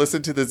 I'm going to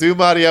listen to the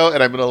Zoom audio,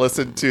 and I'm going to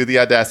listen to the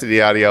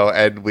Audacity audio,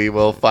 and we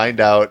will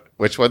find out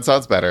which one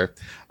sounds better.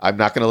 I'm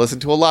not going to listen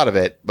to a lot of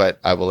it, but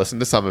I will listen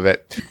to some of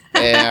it.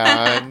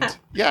 And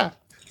yeah,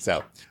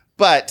 so.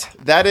 But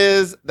that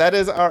is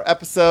our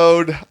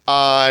episode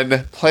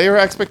on player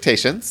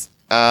expectations.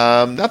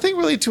 Nothing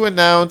really to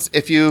announce.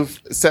 If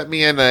you've sent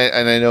me in,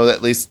 and I know that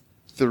at least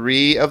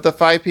 3 of the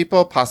 5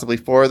 people, possibly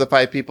 4 of the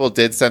 5 people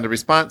did send a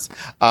response.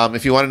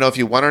 If you want to know if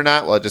you won or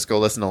not, well, just go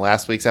listen to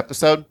last week's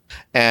episode.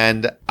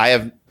 And I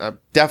have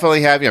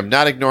definitely have you. I'm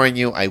not ignoring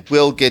you. I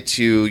will get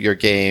you your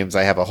games.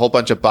 I have a whole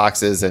bunch of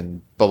boxes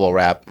and bubble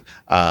wrap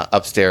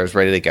upstairs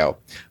ready to go.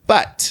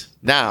 But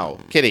now,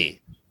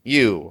 Kitty,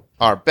 you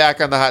are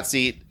back on the hot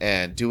seat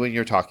and doing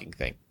your talking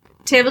thing.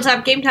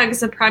 Tabletop Game Talk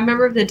is a prime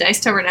member of the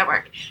Dice Tower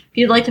Network. If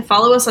you'd like to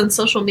follow us on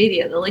social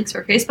media, the links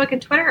for Facebook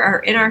and Twitter are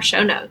in our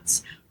show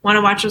notes. Want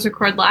to watch us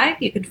record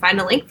live? You can find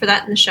a link for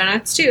that in the show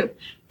notes too.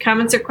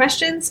 Comments or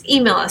questions?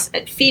 Email us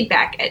at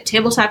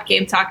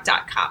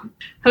feedback@tabletopgametalk.com.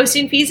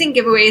 Hosting fees and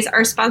giveaways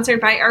are sponsored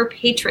by our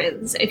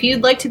patrons. If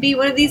you'd like to be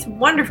one of these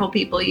wonderful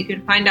people, you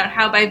can find out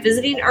how by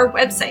visiting our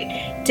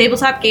website,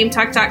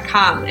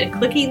 tabletopgametalk.com, and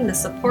clicking the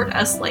Support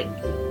Us link.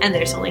 And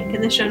there's a link in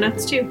the show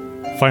notes too.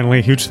 Finally,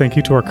 a huge thank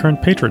you to our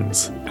current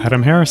patrons: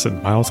 Adam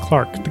Harrison, Miles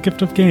Clark, The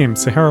Gift of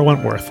Games, Sahara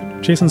Wentworth,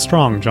 Jason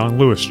Strong, John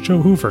Lewis, Joe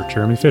Hoover,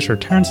 Jeremy Fisher,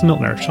 Terrence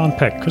Miltner, Sean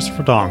Peck,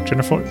 Christopher Dong,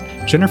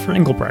 Jennifer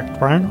Engelbrecht,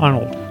 Brian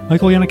Arnold,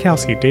 Michael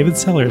Yanikowski, David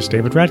Sellers,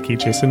 David Radke,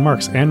 Jason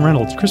Marks, Ann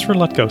Reynolds, Christopher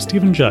Lutko,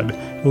 Stephen Judd,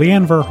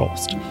 Leanne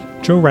Verholst,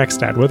 Joe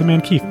Rackstad,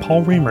 Weatherman Keefe,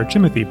 Paul Raymer,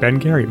 Timothy, Ben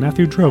Gary,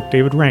 Matthew Droke,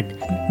 David Rank,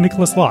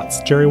 Nicholas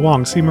Lotz, Jerry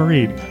Wong, Seema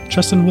Reed,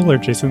 Justin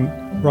Willard, Jason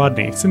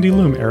Rodney, Cindy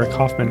Loom, Eric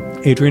Hoffman,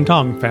 Adrian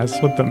Tong, Faz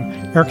Switham,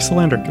 Eric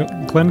Solander,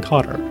 Glenn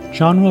Cotter,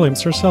 John Williams,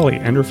 Sir Sully,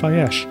 Andrew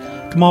Fayesh,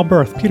 Kamal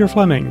Berth, Peter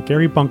Fleming,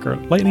 Gary Bunker,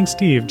 Lightning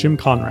Steve, Jim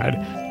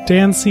Conrad,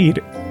 Dan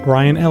Seed,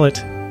 Ryan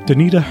Ellett,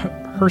 Danita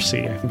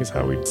Hersey, I think is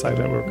how we decided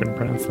that we were going to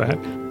pronounce that,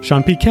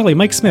 Sean P. Kelly,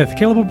 Mike Smith,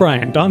 Caleb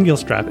O'Brien, Don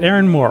Gilstrap,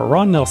 Aaron Moore,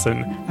 Ron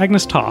Nelson,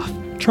 Agnes Toth,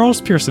 Charles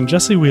Pearson,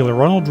 Jesse Wheeler,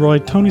 Ronald Roy,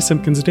 Tony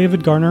Simpkins,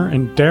 David Garner,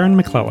 and Darren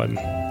McClellan.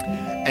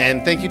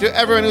 And thank you to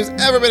everyone who's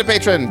ever been a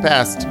patron,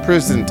 past,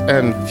 present,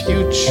 and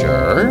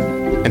future.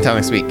 Until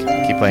next week,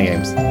 keep playing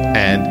games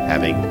and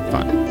having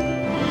fun.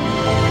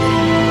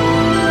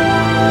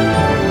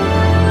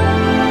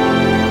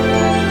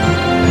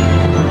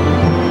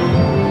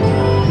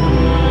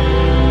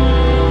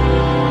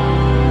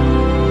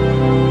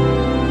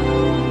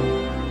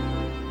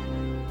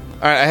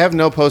 All right, I have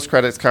no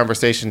post-credits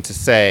conversation to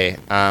say.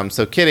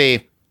 So,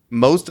 Kitty,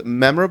 most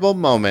memorable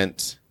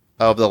moment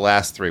of the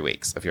last 3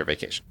 weeks of your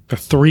vacation? The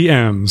 3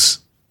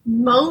 M's.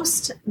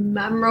 Most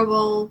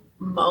memorable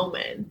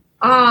moment.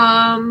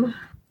 I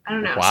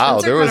don't know. Wow,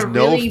 Spencer there was caught a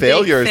no really big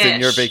failures in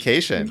fish. your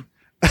vacation.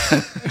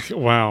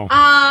 Wow.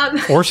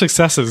 Or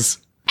successes.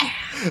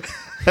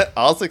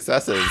 All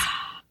successes.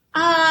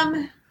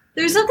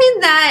 There's nothing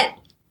that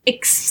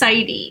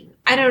exciting.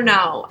 I don't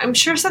know. I'm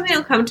sure something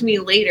will come to me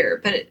later,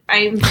 but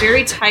I'm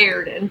very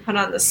tired and put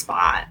on the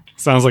spot.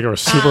 Sounds like a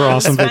super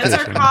awesome Spencer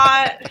vacation.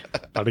 Caught,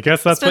 I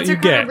guess that's Spencer what you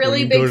caught a get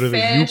really when you go big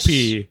to fish.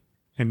 the UP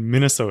in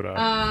Minnesota.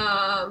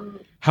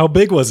 How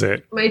big was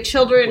it? My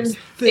children,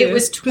 it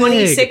was this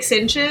 26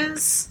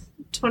 inches.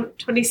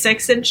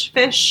 26-inch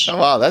fish. Oh,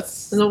 wow,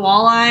 that's It was a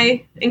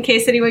walleye, in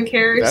case anyone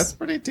cares. that's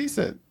pretty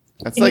decent.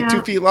 That's like Yeah.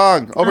 2 feet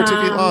long, over 2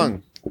 feet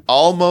long.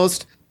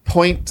 Almost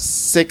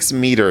 0.6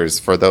 meters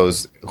for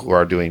those who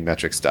are doing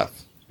metric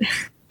stuff.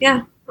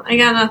 Yeah, I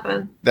got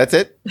nothing. That's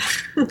it?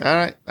 All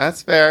right,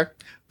 that's fair.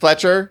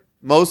 Fletcher,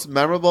 most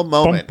memorable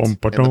moment in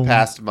the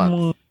past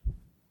month.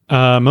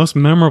 Most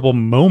memorable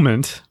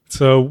moment.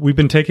 So we've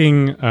been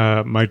taking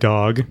my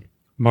dog,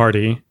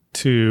 Marty,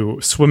 to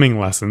swimming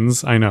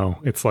lessons. I know,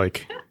 it's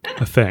like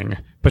a thing.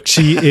 But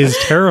she is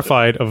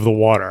terrified of the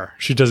water.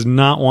 She does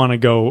not want to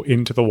go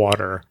into the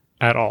water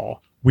at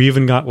all. We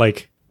even got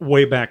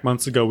way back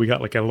months ago, we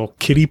got a little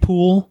kiddie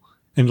pool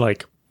and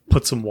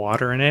put some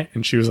water in it.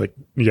 And she was like,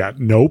 yeah,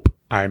 nope,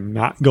 I'm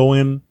not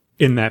going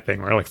in that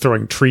thing. We're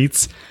throwing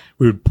treats.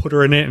 We would put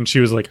her in it and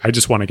she was like, I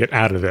just want to get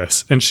out of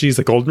this. And she's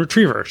a golden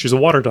retriever. She's a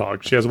water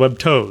dog. She has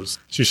webbed toes.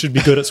 She should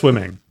be good at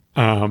swimming.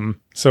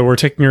 So we're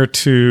taking her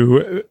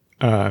to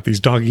these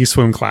doggy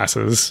swim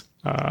classes.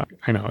 I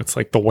know, it's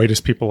the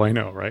whitest people I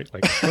know, right?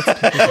 Let's take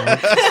a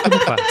swim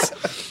class.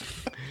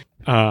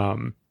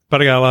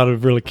 But I got a lot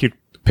of really cute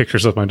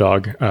pictures of my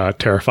dog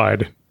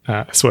terrified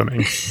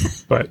swimming.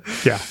 But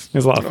yeah, it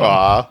was a lot of fun.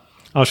 Aw.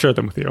 I'll share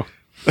them with you.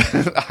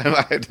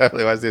 I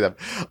definitely want to see them.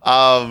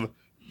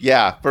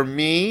 Yeah, for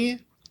me,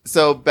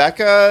 so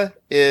Becca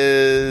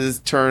is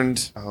turned,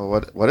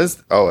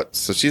 so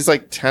she's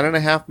 10 and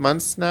a half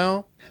months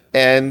now.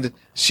 And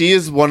she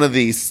is one of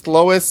the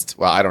slowest.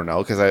 Well, I don't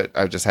know because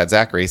I've just had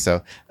Zachary.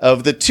 So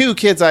of the 2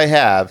 kids I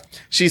have,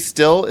 she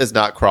still is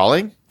not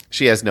crawling.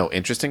 She has no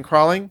interest in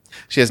crawling.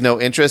 She has no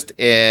interest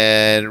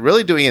in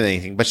really doing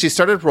anything, but she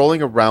started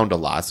rolling around a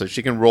lot so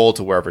she can roll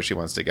to wherever she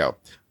wants to go.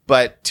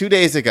 But 2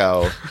 days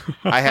ago,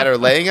 I had her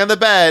laying on the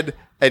bed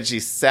and she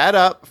sat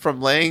up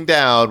from laying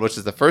down, which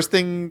is the first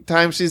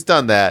time she's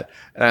done that.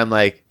 And I'm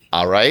like,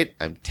 all right,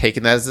 I'm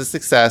taking that as a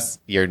success.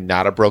 You're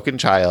not a broken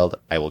child.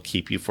 I will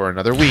keep you for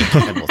another week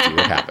and we'll see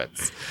what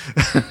happens.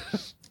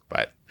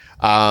 But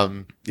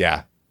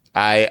yeah,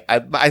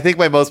 I think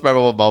my most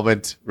memorable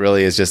moment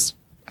really is just,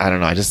 I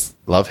don't know. I just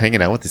love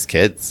hanging out with these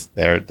kids.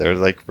 They're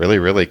like really,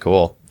 really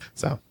cool.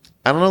 So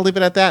I don't know. Leave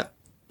it at that.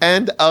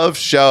 End of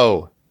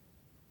show.